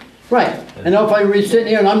wait? Right. And if I was sitting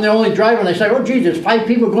here and I'm the only driver and they say, oh geez, there's 5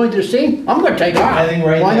 people going to the scene, I'm gonna take off. I think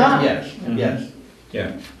right Why there, not? yes, yes,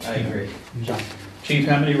 Yeah. I agree. So, Chief,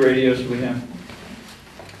 how many radios do we have?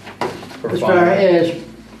 For as far fire? as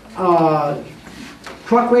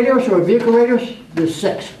truck radios or vehicle radios, there's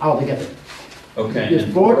 6 altogether. Okay. There's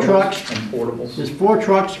and 4 portables trucks. And portables? There's 4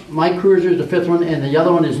 trucks, my cruiser's the 5th one, and the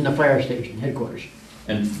other one is in the fire station, headquarters.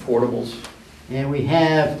 And portables? And we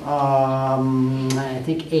have, I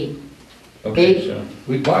think 8. Okay, 8. so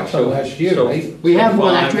We bought some last year, so- right? We have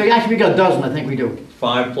one, 5 actually we got a dozen, I think we do.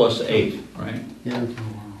 5 plus 8, right? Yeah.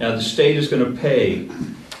 Now, the state is gonna pay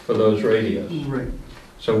for those radios. Right.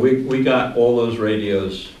 So we got all those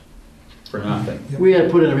radios for nothing. We had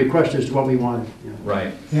put in a request as to what we wanted, you know.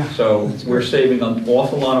 Right. Yeah. So we're saving an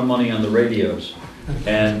awful lot of money on the radios.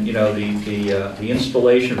 And, you know, the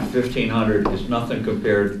installation of 1,500 is nothing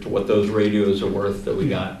compared to what those radios are worth that we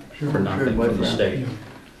got for nothing from the state.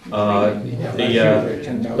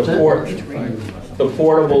 The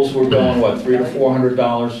portables were going, what, $300 to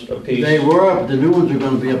 $400 a piece? They were up, the new ones are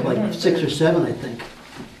gonna be up like 6 or 7, I think.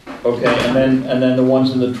 Okay, and then the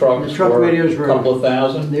ones in the trucks The truck were radios a were- couple of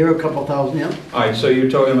thousand? They were a couple thousand, yeah. All right, so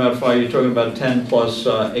you're talking about 10 plus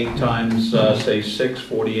 8 times, say 6,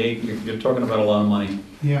 48, you're talking about a lot of money.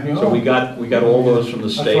 Yeah. So we got all those from the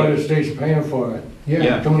That's why the state. state's paying for it.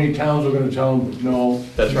 Yeah. Too many towns are gonna tell them, no.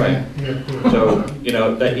 That's right. Yeah. So, you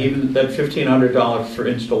know, that even, that $1,500 for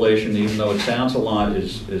installation, even though it sounds a lot,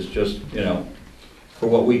 is just, you know, for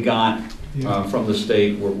what we got Yeah. from the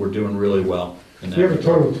state, we're doing really well in that We have a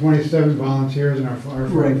regard. total of 27 volunteers in our fire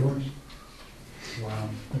Right. force. Wow,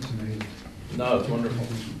 that's amazing. No, it's wonderful.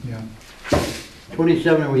 Yeah.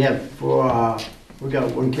 27 we have for, we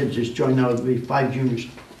got one kid just joined now, it'll be 5 juniors.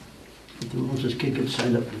 Once this kid gets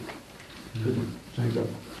signed up. Signed up.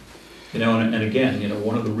 You know, and again, you know,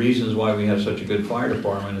 one of the reasons why we have such a good fire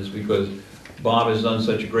department is because Bob has done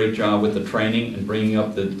such a great job with the training and bringing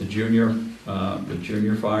up the junior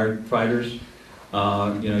firefighters.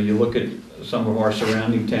 You know, you look at some of our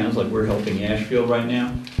surrounding towns, like we're helping Ashfield right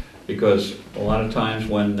now, because a lot of times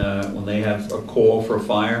when they have a call for a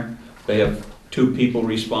fire, they have 2 people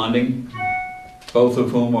responding, both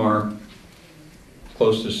of whom are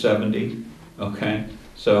close to 70, okay?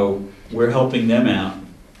 So we're helping them out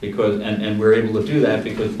because, and we're able to do that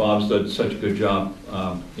because Bob's done such a good job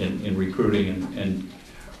in recruiting and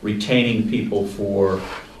retaining people for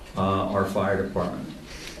our fire department.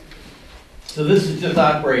 So this is just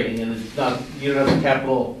operating and it's not, you don't have a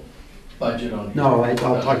capital budget on here? No, I'll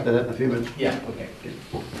talk to that in a few minutes. Yeah, okay.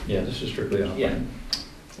 Yeah, this is strictly operating.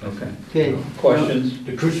 Yeah. Okay. Okay. Questions?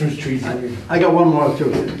 The Christmas trees. I got one more too.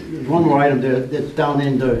 There's one more item there that's down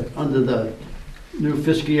in the, under the new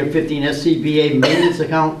fiscal year 15 SCBA maintenance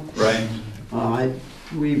account. Right.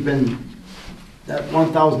 We've been, that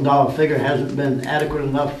 $1,000 figure hasn't been adequate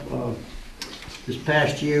enough. This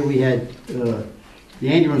past year, we had the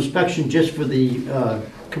annual inspection just for the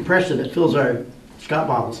compressor that fills our Scott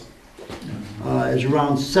bottles. Is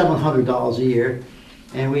around $700 a year.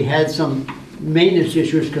 And we had some maintenance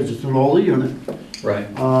issues because it's an older unit. Right.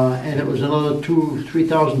 And it was another $2,000 to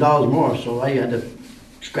 $3,000 more, so I had to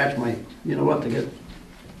scratch my, you know what, to get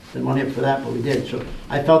the money up for that, but we did. So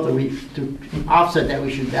I felt that to offset that,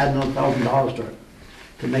 we should add another $1,000 to it,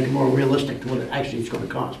 to make it more realistic to what it actually is gonna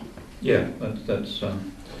cost. Yeah, that's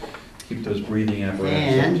keep those breathing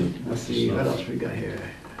apparatus. And, let's see, what else we got here?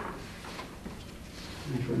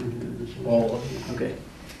 Okay.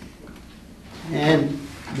 And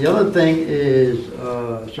the other thing is,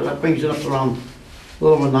 so that brings it up around a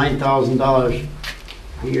little over $9,000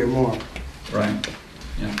 a year more. Right,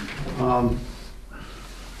 yeah.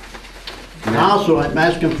 And also, I'm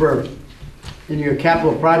asking for, in your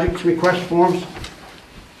capital projects request forms,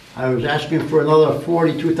 I was asking for another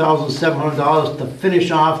 $42,700 to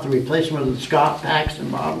finish off the replacement of the Scott packs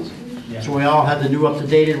and bottles. So we all have the new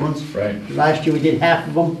up-to-dated ones. Right. Last year we did half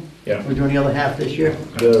of them. Yeah. We're doing the other half this year.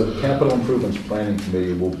 The Capital Improvements Planning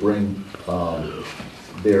Committee will bring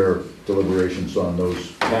their deliberations on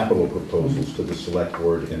those capital proposals to the Select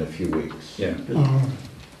Board in a few weeks. Yeah,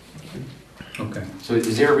 okay. So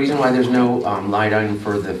is there a reason why there's no line item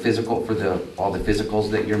for the physical, for all the physicals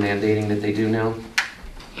that you're mandating that they do now?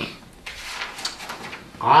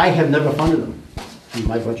 I have never funded them in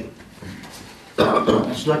my budget.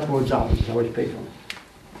 The Select Board's office has always paid for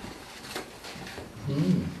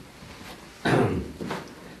them.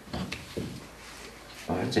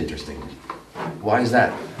 Oh, that's interesting. Why is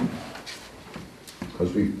that?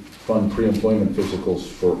 Because we fund pre-employment physicals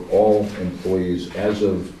for all employees as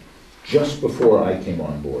of just before I came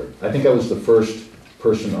on board. I think I was the first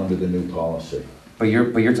person under the new policy. But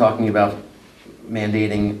you're talking about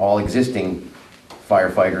mandating all existing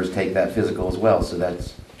firefighters take that physical as well, so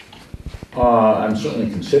that's... I'm certainly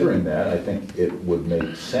considering that. I think it would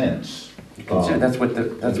make sense. That's what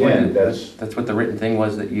the written thing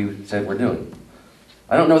was that you said we're doing.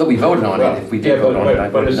 I don't know that we voted on it. If we did vote on it, I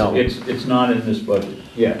But wouldn't know. it's not in this budget.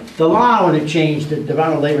 Yeah. The law, when it changed, the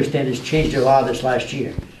Department of Labor Standards changed their law this last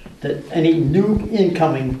year, that any new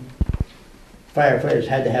incoming firefighters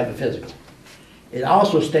had to have a physical. It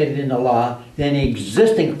also stated in the law that any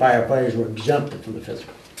existing firefighters were exempted from the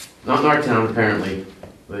physical. Not in our town, apparently.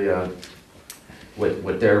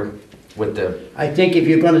 With the I think if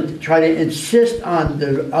you're gonna try to insist on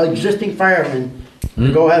the existing firemen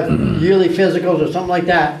to go have yearly physicals or something like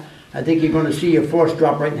that, I think you're gonna see your force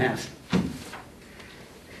drop right in half.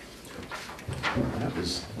 That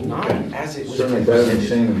was not as it was Certainly better than presented.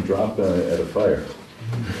 seeing them drop at a fire.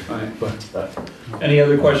 Right. But, Any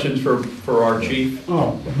other questions for our chief?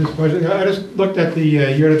 Oh, this budget, I just looked at the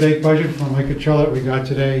year-to-date budget from Mike Coachella that we got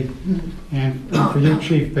today. And for you,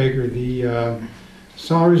 Chief Baker, the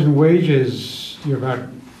salaries and wages, you're about a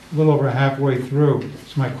little over halfway through.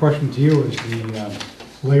 So my question to you is the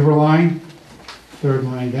labor line, third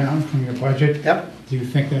line down from your budget. Yep. Do you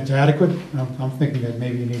think that's adequate? I'm thinking that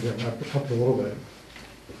maybe you need to up it a little bit.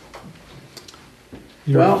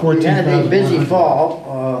 You're at Well, we had a busy 14,100.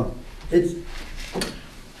 fall.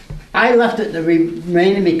 I left it the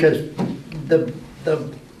remaining because the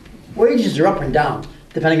wages are up and down,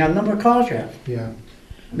 depending on the number of calls you have. Yeah,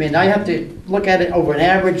 I mean, I have to look at it over an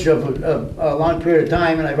average of a long period of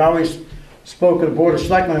time, and I've always spoken to the Board of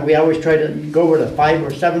Selectmen, and we always try to go with a 5 or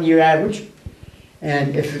 7 year average.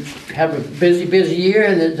 And if you have a busy year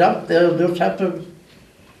and it's up, they'll just have to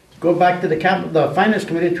go back to the finance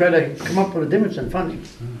committee to try to come up with a difference in funding.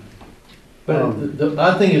 But the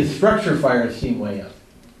odd thing is structure fires seem way up.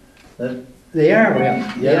 That, They are,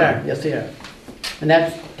 well, they Yeah. are, yes they are. And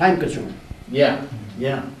that's time consuming. yeah.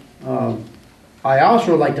 I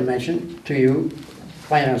also would like to mention to you,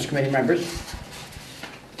 finance committee members,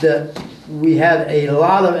 that we had a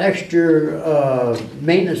lot of extra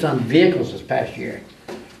maintenance on vehicles this past year.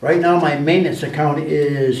 Right now, my maintenance account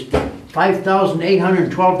is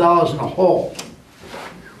 $5,812 in a hole.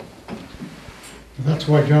 that's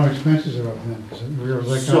why general expenses are up then, 'cause we were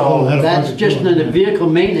like. So that's just in the vehicle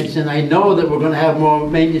maintenance, and I know that we're gonna have more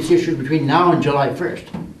maintenance issues between now and July 1st.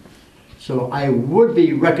 So I would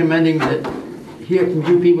be recommending that, hear from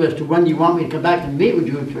you people as to when you want me to come back and meet with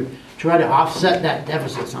you to try to offset that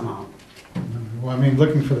deficit somehow. Well, I mean,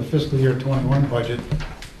 looking for the fiscal year '21 budget,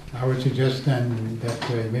 I would suggest then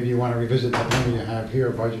that maybe you want to revisit that number you have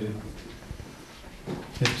here budgeted.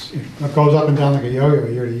 It goes up and down like a yo-yo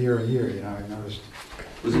year to year, you know, I've noticed.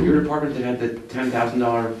 Was it your department that had the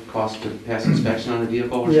 $10,000 cost to pass inspection on a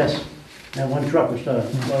vehicle or something? Yes, that one truck was like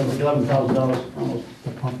 $11,000 almost.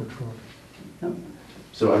 The pumper truck.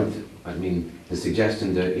 So I mean, the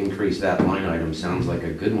suggestion to increase that line item sounds like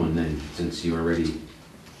a good one then, since you already,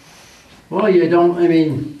 Well, you don't, I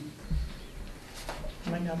mean,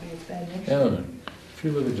 Might not be as bad next year. Ellen, if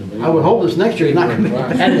you look at the. I would hope this next year is not gonna be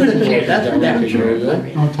bad as this year, that's for damn sure. I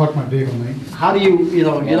mean, I'm talking about vehicle maintenance. how do you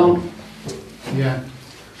don't, Yeah.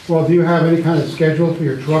 Well, do you have any kind of schedule for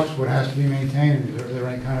your trucks, what has to be maintained? Is there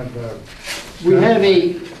any kind of? we have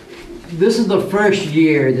this is the first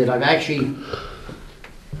year that I've actually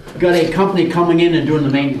got a company coming in and doing the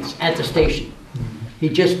maintenance at the station. He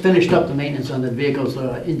just finished up the maintenance on the vehicles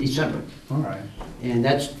in December. All right. And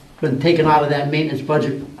that's been taken out of that maintenance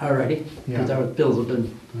budget already, because Yeah. our bills have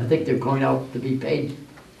been, I think they're going out to be paid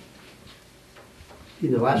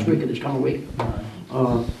either last week or this coming week.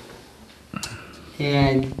 All right.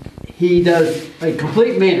 And he does a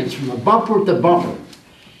complete maintenance from the bumper to bumper,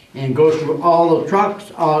 and goes through all the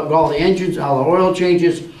trucks, all the engines, all the oil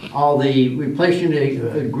changes, all the replacing,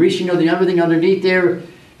 the greasing of everything underneath there,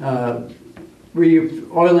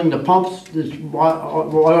 re-oiling the pumps,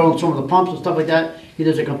 oiling some of the pumps and stuff like that. He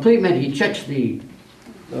does a complete maintenance. He checks the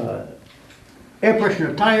air pressure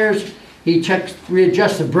of tires, he checks,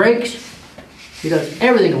 readjusts the brakes. He does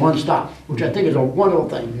everything in one stop, which I think is a wonderful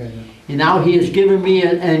thing. Yeah, yeah. And now he has given me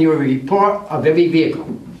an annual report of every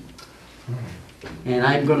vehicle. And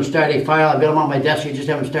I'm gonna start a file, I've got them on my desk, I just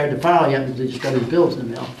haven't started the file yet, because I just got his bills in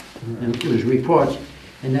the mail, and his reports.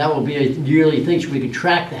 And that will be a yearly thing, so we can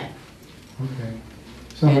track that. Okay. And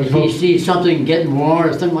Somebody if he hopes- sees something getting worn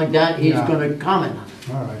or something like that, he's Yeah. gonna comment on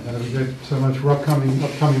it. All right, that'll be good. So much for upcoming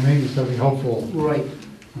maintenance, that'll be helpful. Right.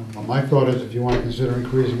 Well, my thought is if you want to consider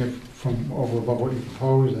increasing it from over above what you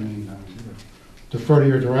proposed, I mean, defer to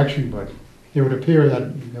your direction, but it would appear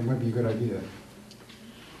that that might be a good idea.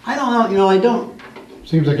 I don't know, I don't,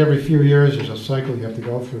 Seems like every few years there's a cycle you have to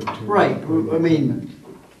go through to. right, I mean,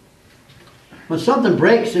 when something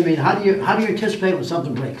breaks, I mean, how do you anticipate when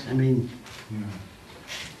something breaks? I mean,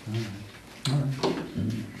 Yeah. All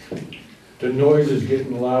right. The noise is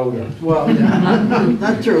getting louder. well,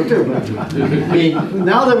 not true, but, I mean,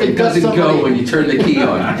 now that it we've got doesn't go when somebody, you turn the key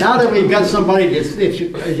on. now that we've got somebody that's,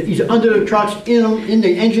 he's under the trucks, in the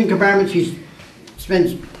engine compartments, he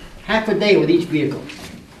spends half a day with each vehicle.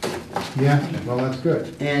 Yeah, well, that's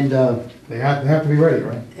good. And, They have to be ready,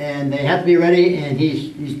 right? and they have to be ready, and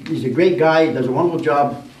he's a great guy, he does a wonderful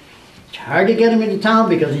job. It's hard to get him into town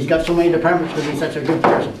because he's got so many departments, because he's such a good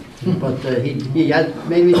person. But he has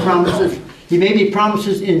made me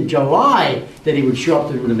promises, in July that he would show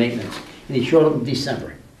up to do the maintenance, and he showed up in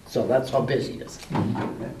December. So that's how busy it is.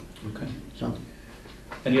 Okay. So,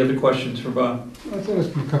 Any other questions for Bob? I thought it was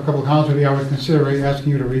a couple of comments maybe I would consider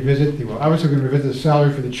asking you to revisit the, well, obviously we're going to revisit the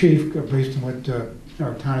salary for the chief based on what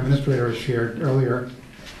our town administrator has shared earlier.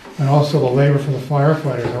 And also the labor for the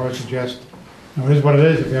firefighters, I would suggest, it is what it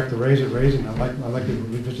is, if you have to raise it, raise it. I'd like to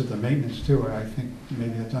revisit the maintenance too. I think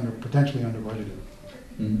maybe that's potentially under budgeted.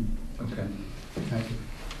 Okay. Thank you.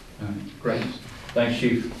 All right. Great. Thanks,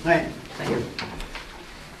 Chief. all right, thank you.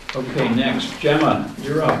 Okay, next, Gemma,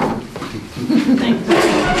 you're up.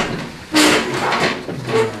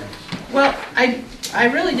 Well, I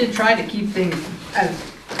really did try to keep things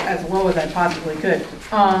as low as I possibly could.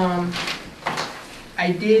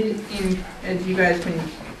 I did, as you guys can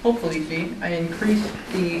hopefully see, I increased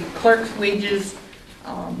the clerk's wages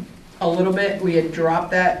a little bit. We had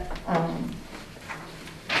dropped that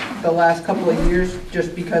the last couple of years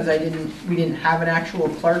just because we didn't have an actual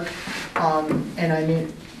clerk. And I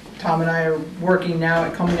mean, Tom and I are working now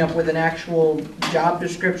at coming up with an actual job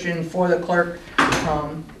description for the clerk.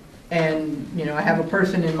 And, you know, I have a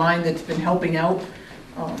person in mind that's been helping out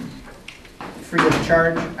free of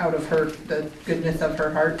charge out of the goodness of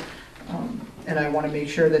her heart. And I want to make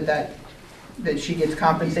sure that she gets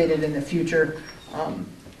compensated in the future.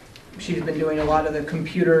 She's been doing a lot of the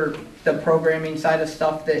programming side of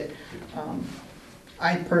stuff that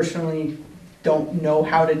I personally don't know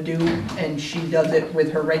how to do, and she does it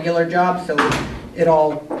with her regular job, so it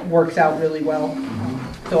all works out really well.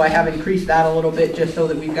 So I have increased that a little bit just so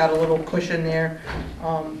that we've got a little cushion there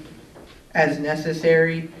as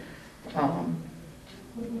necessary.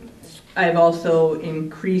 I've also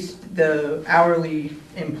increased the hourly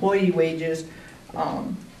employee wages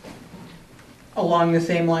along the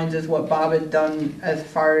same lines as what Bob had done as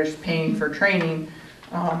far as paying for training.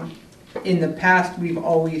 In the past, we've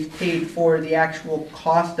always paid for the actual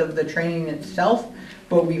cost of the training itself,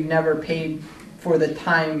 but we've never paid for the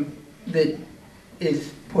time that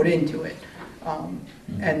is put into it.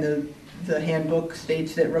 And the handbook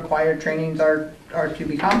states that required trainings are to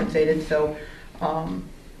be compensated, so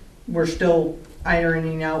we're still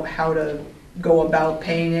ironing out how to go about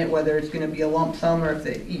paying it, whether it's going to be a lump sum or if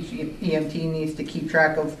each EMT needs to keep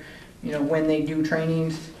track of, you know, when they do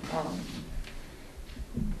trainings.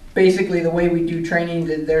 Basically, the way we do trainings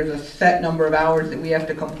is there's a set number of hours that we have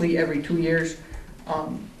to complete every 2 years.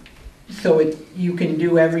 So you can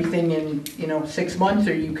do everything in, you know, 6 months,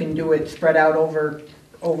 or you can do it spread out over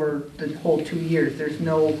the whole 2 years. There's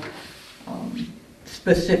no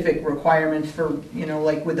specific requirements for, you know,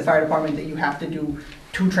 like with the fire department that you have to do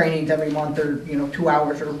 2 trainings every month, or, you know, 2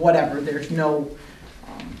 hours or whatever. There's no,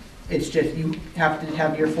 it's just you have to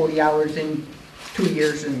have your 40 hours in 2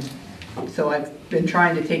 years. And so I've been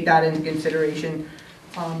trying to take that into consideration.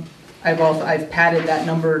 I've padded that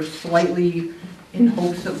number slightly in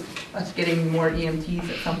hopes of us getting more EMTs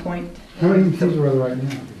at some point. How many EMTs are there right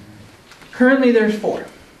now? Currently, there's 4.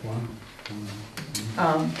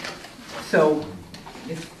 Wow. So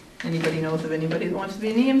if anybody knows of anybody that wants to be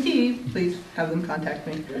an EMT, please have them contact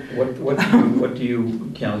me. What do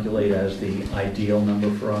you calculate as the ideal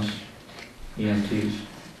number for us, EMTs?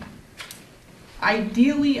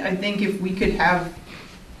 Ideally, I think if we could have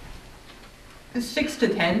 6 to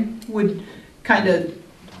 10 would kind of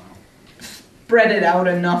spread it out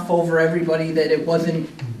enough over everybody that it wasn't,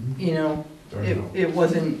 you know, it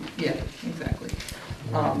wasn't, yeah, exactly.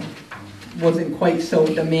 Wasn't quite so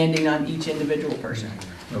demanding on each individual person.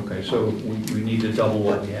 Okay, so we need to double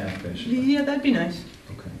what we have, basically. Yeah, that'd be nice.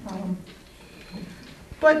 Okay.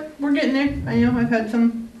 But we're getting there. I know I've had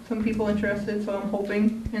some people interested, so I'm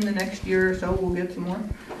hoping in the next year or so we'll get some more.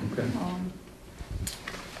 Okay.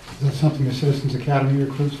 Is that something the Citizens Academy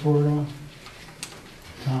recruits for at all?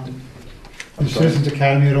 Tom? The Citizens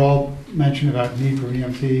Academy at all mention about need for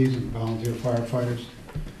EMTs and volunteer firefighters?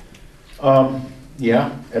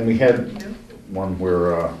 Yeah, and we had one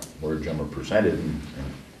where Gemma presented and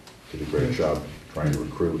did a great job trying to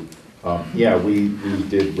recruit. Yeah, we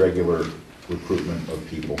did regular recruitment of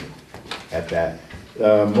people at that. We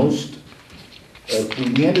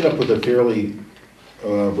ended up with with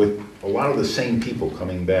a lot of the same people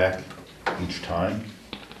coming back each time.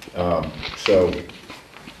 So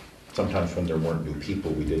sometimes when there weren't new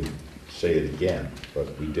people, we did say it again,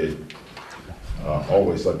 but we did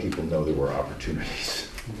always let people know there were opportunities.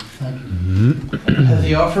 Thank you. Has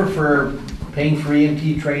the offer for paying for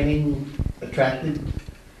EMT training attracted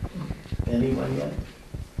anyone yet?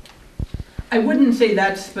 I wouldn't say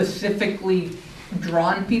that's specifically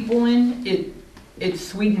drawn people in. It's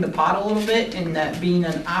sweetened the pot a little bit, in that being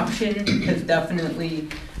an option has definitely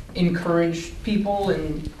encouraged people.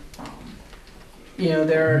 And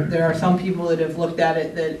there are some people that have looked at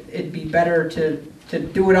it that it'd be better to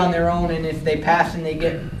do it on their own, and if they pass and they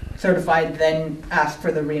get certified, then ask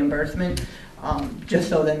for the reimbursement, just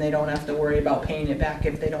so then they don't have to worry about paying it back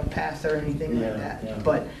if they don't pass or anything like that. Yeah.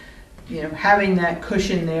 But, having that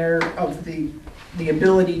cushion there of the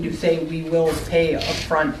ability to say we will pay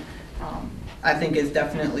upfront, I think has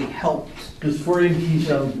definitely helped. Does 480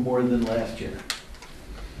 sound more than last year?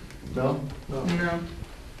 No? No.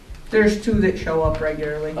 There's 2 that show up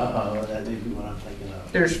regularly. That is what I'm thinking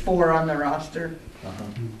of. There's 4 on the roster, Uh-huh.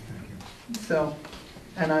 so,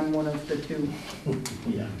 and I'm one of the 2.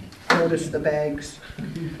 Yeah. Notice the bags.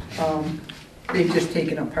 They've just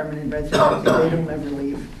taken up permanent residency, they don't ever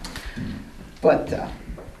leave. But,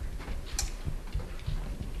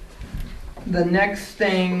 the next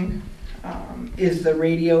thing, is the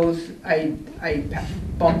radios. I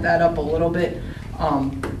bumped that up a little bit.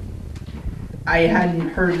 I hadn't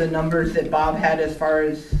heard the numbers that Bob had as far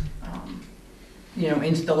as,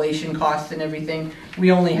 installation costs and everything.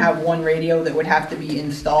 We only have 1 radio that would have to be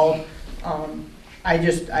installed.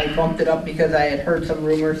 I bumped it up because I had heard some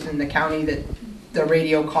rumors in the county that the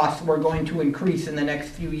radio costs were going to increase in the next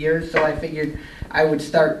few years, so I figured I would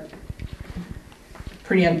start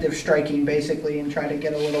preemptive striking basically and try to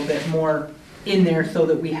get a little bit more in there so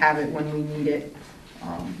that we have it when we need it.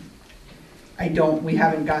 We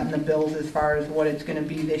haven't gotten the bills as far as what it's gonna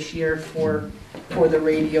be this year for the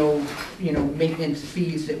radio, maintenance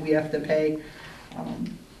fees that we have to pay.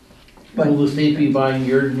 But Will the state be buying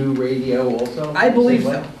your new radio also? I believe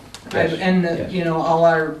so. Yes. And, Yes. all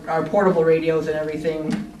our portable radios and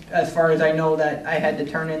everything, as far as I know, that I had to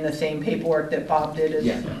turn in the same paperwork that Bob did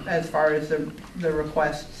Yeah. as far as the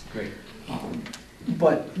requests. Great.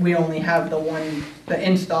 But we only have the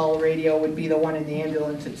install radio would be the one in the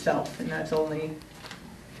ambulance itself, and that's only,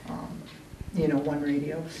 1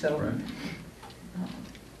 radio, so. Right.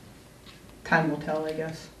 Time will tell, I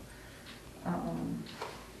guess.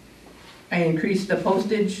 I increased the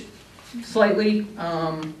postage slightly,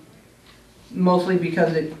 mostly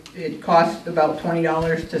because it costs about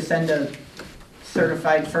 $20 to send a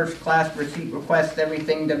certified first-class receipt request,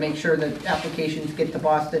 everything to make sure that applications get to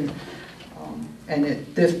Boston. And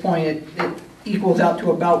at this point, it equals out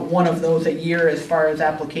to about 1 of those a year as far as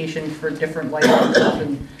applications for different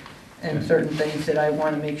licenses and certain things that I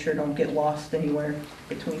want to make sure don't get lost anywhere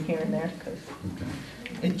between here and there, because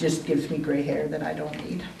it just gives me gray hair that I don't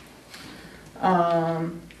need.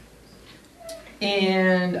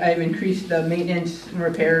 And I've increased the maintenance and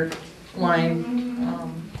repair line.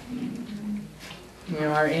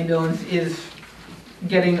 Our ambulance is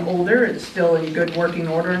getting older. It's still in good working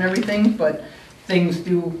order and everything, but things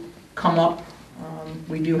do come up.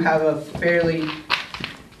 We do have a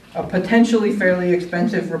potentially fairly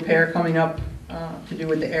expensive repair coming up to do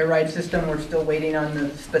with the air ride system. We're still waiting on the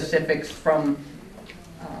specifics from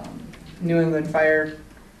New England Fire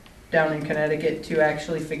down in Connecticut to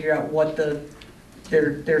actually figure out what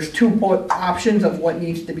there's 2 options of what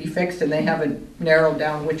needs to be fixed, and they haven't narrowed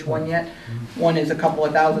down which one yet. One is a couple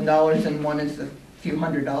of $1,000s and one is a few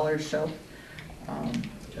 $100s, so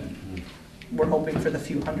we're hoping for the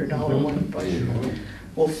few $100 one, but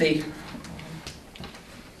we'll see.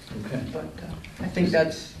 Okay. But I think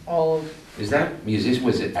that's all of. Is that musician,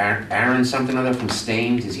 was it Aaron something other from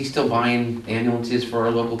Staines? Is he still buying ambulances for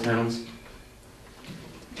our local towns?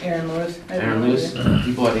 Aaron Lewis. Aaron Lewis,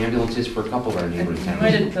 he bought ambulances for a couple of our neighboring He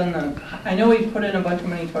might towns. have done I know he put in a bunch of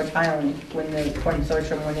money towards Highland when the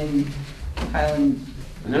consortium went in Highland.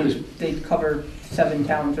 I know there's, They'd cover 7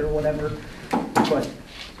 towns or whatever, but.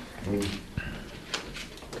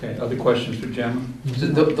 Okay, other questions for Gemma? so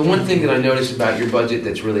the one thing that I noticed about your budget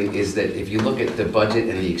that's really, is that if you look at the budget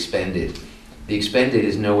and the expended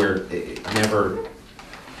is nowhere, never,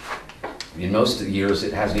 in most of the years,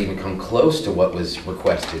 it hasn't even come close to what was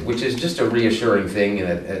requested, which is just a reassuring thing, and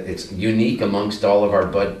it's unique amongst all of our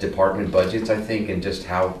department budgets, I think, and just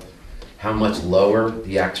how much lower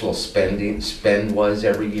the actual spend was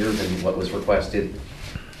every year than what was requested.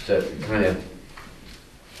 So kind of,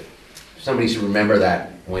 somebody should remember that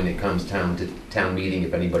when it comes to town meeting,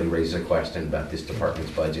 if anybody raises a question about this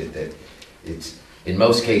department's budget, that it's, in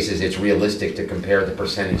most cases, it's realistic to compare the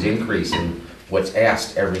percentage increase in what's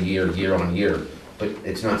asked every year, year on year, but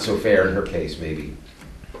it's not so fair in her case, maybe.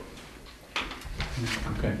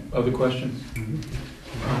 Okay, other questions?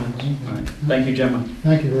 Comments? All right. Thank you, Gemma.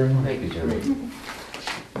 Thank you very much. Thank you, Jeremy.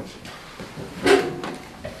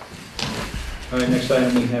 All right, next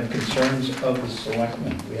item, we have concerns of the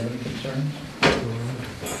selectmen. Do we have any concerns?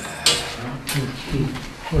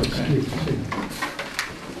 Okay.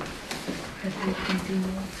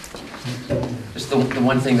 Just the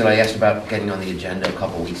one thing that I asked about getting on the agenda a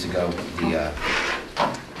couple weeks ago, the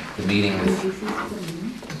meeting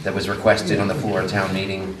that was requested on the floor of town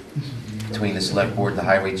meeting between the select board, the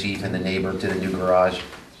highway chief, and the neighbor to the new garage.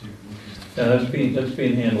 Yeah, that's being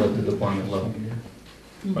handled at the department level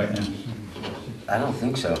right now. I don't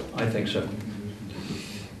think so. I think so.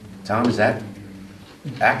 Tom, is that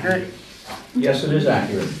accurate? Yes, it is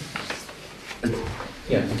accurate.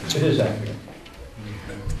 Yeah, it is accurate.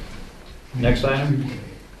 Next item?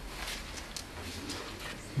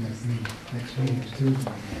 Next meeting is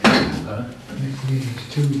Tuesday. Next meeting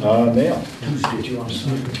is Tuesday. Mail.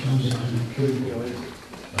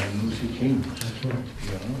 Lucy King. That's right.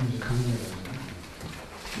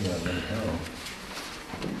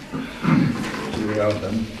 See you out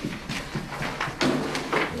then.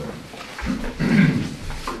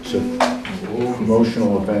 It's a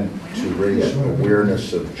promotional event to raise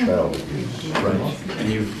awareness of child abuse. Right.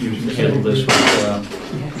 And you've handled this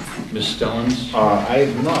with Ms. Stellens? I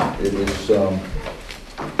have not. It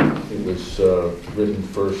was written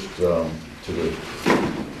first to the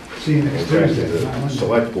See you next Tuesday. the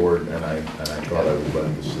select board, and I thought I would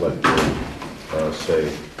let the select board say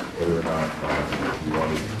whether or not you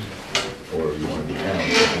wanted, or you wanted the town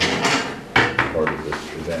to be part of this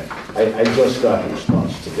event. I just got the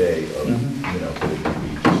response today of, that it could be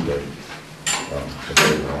just a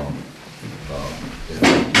very long.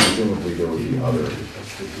 Presumably there will be other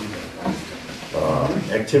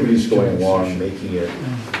activities going along, making it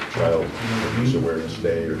Child Abuse Awareness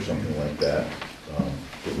Day or something like that.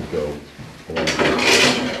 It would go along.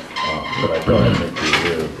 But I thought I'd make you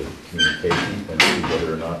aware of the communication and see whether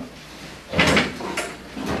or not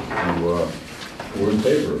you were in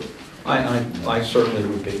favor of it. I certainly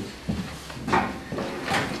would be.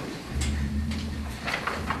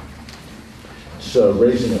 So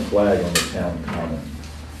raising a flag on the town common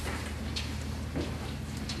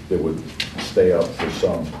that would stay up for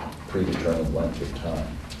some predetermined length of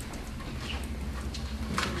time.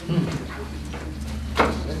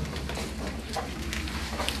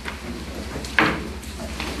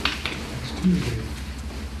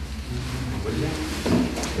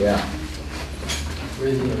 Yeah.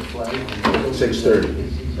 Raising a flag.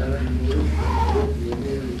 6:30.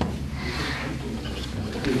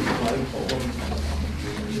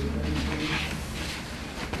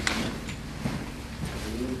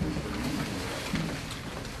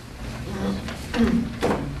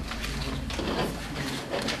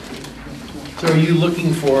 So are you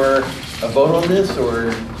looking for a vote on this,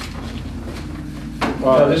 or?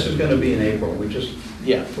 This is gonna be in April. We're just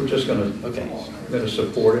gonna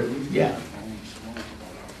support it. Yeah.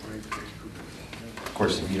 Of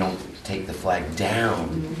course, if you don't take the flag down,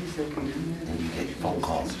 then you get phone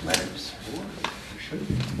calls, letters.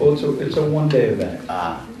 Well, it's a one-day event,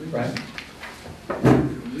 Ah, right?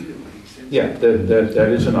 Yeah, that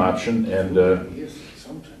is an option, and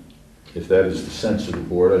if that is the sense of the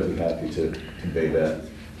board, I'd be happy to convey that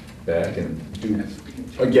back and do,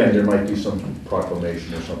 again, there might be some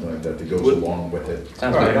proclamation or something like that that goes along with it.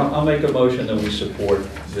 sounds All right, good. I'll make a motion that we support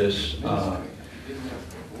this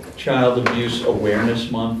Child Abuse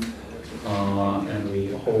Awareness Month, and we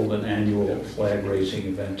hold an annual flag raising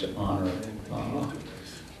event to honor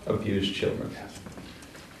abused children.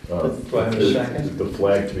 Do I have a second? Is the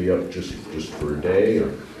flag to be up just for a day,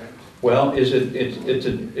 or? Well,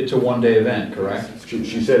 it's a one-day event, correct?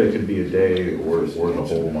 She said it could be a day or the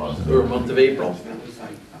whole month. Or a month of April?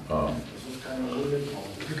 All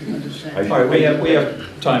right, we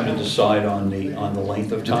have time to decide on the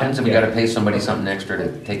length of time. Depends if we gotta pay somebody something extra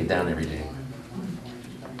to take it down every day.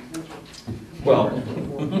 Well,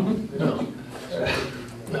 No.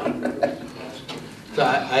 So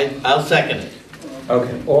I'll second it.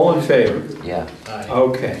 okay, all in favor? Yeah, Aye.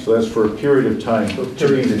 Okay, So that's for a period of time to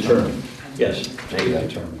be determined. yes, There you go.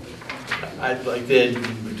 determined. I'd like to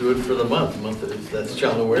do it for the month, that's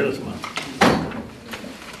Child Awareness Month.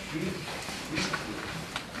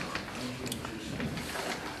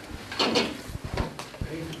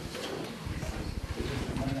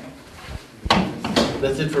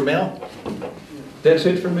 That's it for mail? That's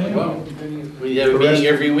it for me? We have a meeting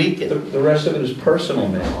every week. The rest of it is personal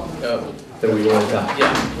mail Oh, that we all got.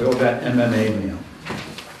 yeah. We all got MMA mail.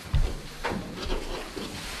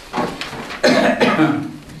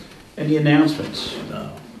 Any announcements?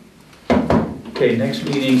 No. Okay, next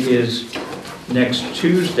meeting is next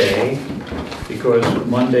Tuesday, because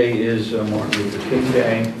Monday is Martin Luther King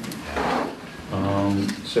Day.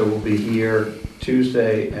 So we'll be here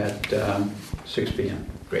Tuesday at 6 p.m.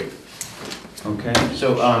 Great. Okay?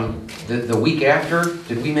 so, the week after,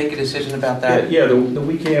 did we make a decision about that? Yeah, the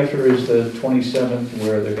week after is the 27th,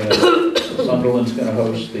 where they're gonna Sunderland's gonna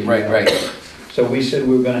host the. Right, right. So we said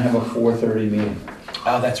we were gonna have a 4:30 meeting,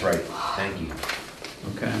 Oh, that's right. Thank you.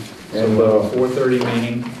 okay? And, So a 4:30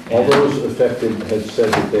 meeting. All and- those affected have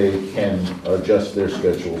said that they can adjust their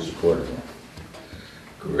schedules accordingly.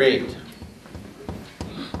 Great.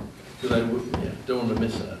 Because don't want to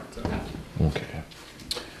miss that. So.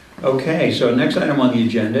 Okay, so next item on the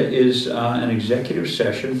agenda is an executive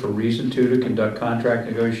session for reason 2 to conduct contract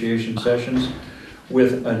negotiation sessions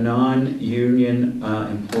with a non-union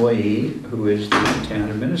employee who is the town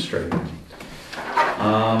administrator.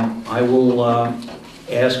 I will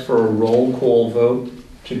ask for a roll call vote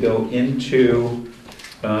to go into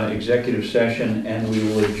executive session, and we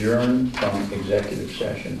will adjourn from executive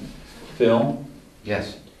session. Phil,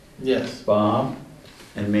 Yes. Yes. Bob,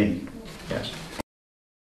 and me, yes.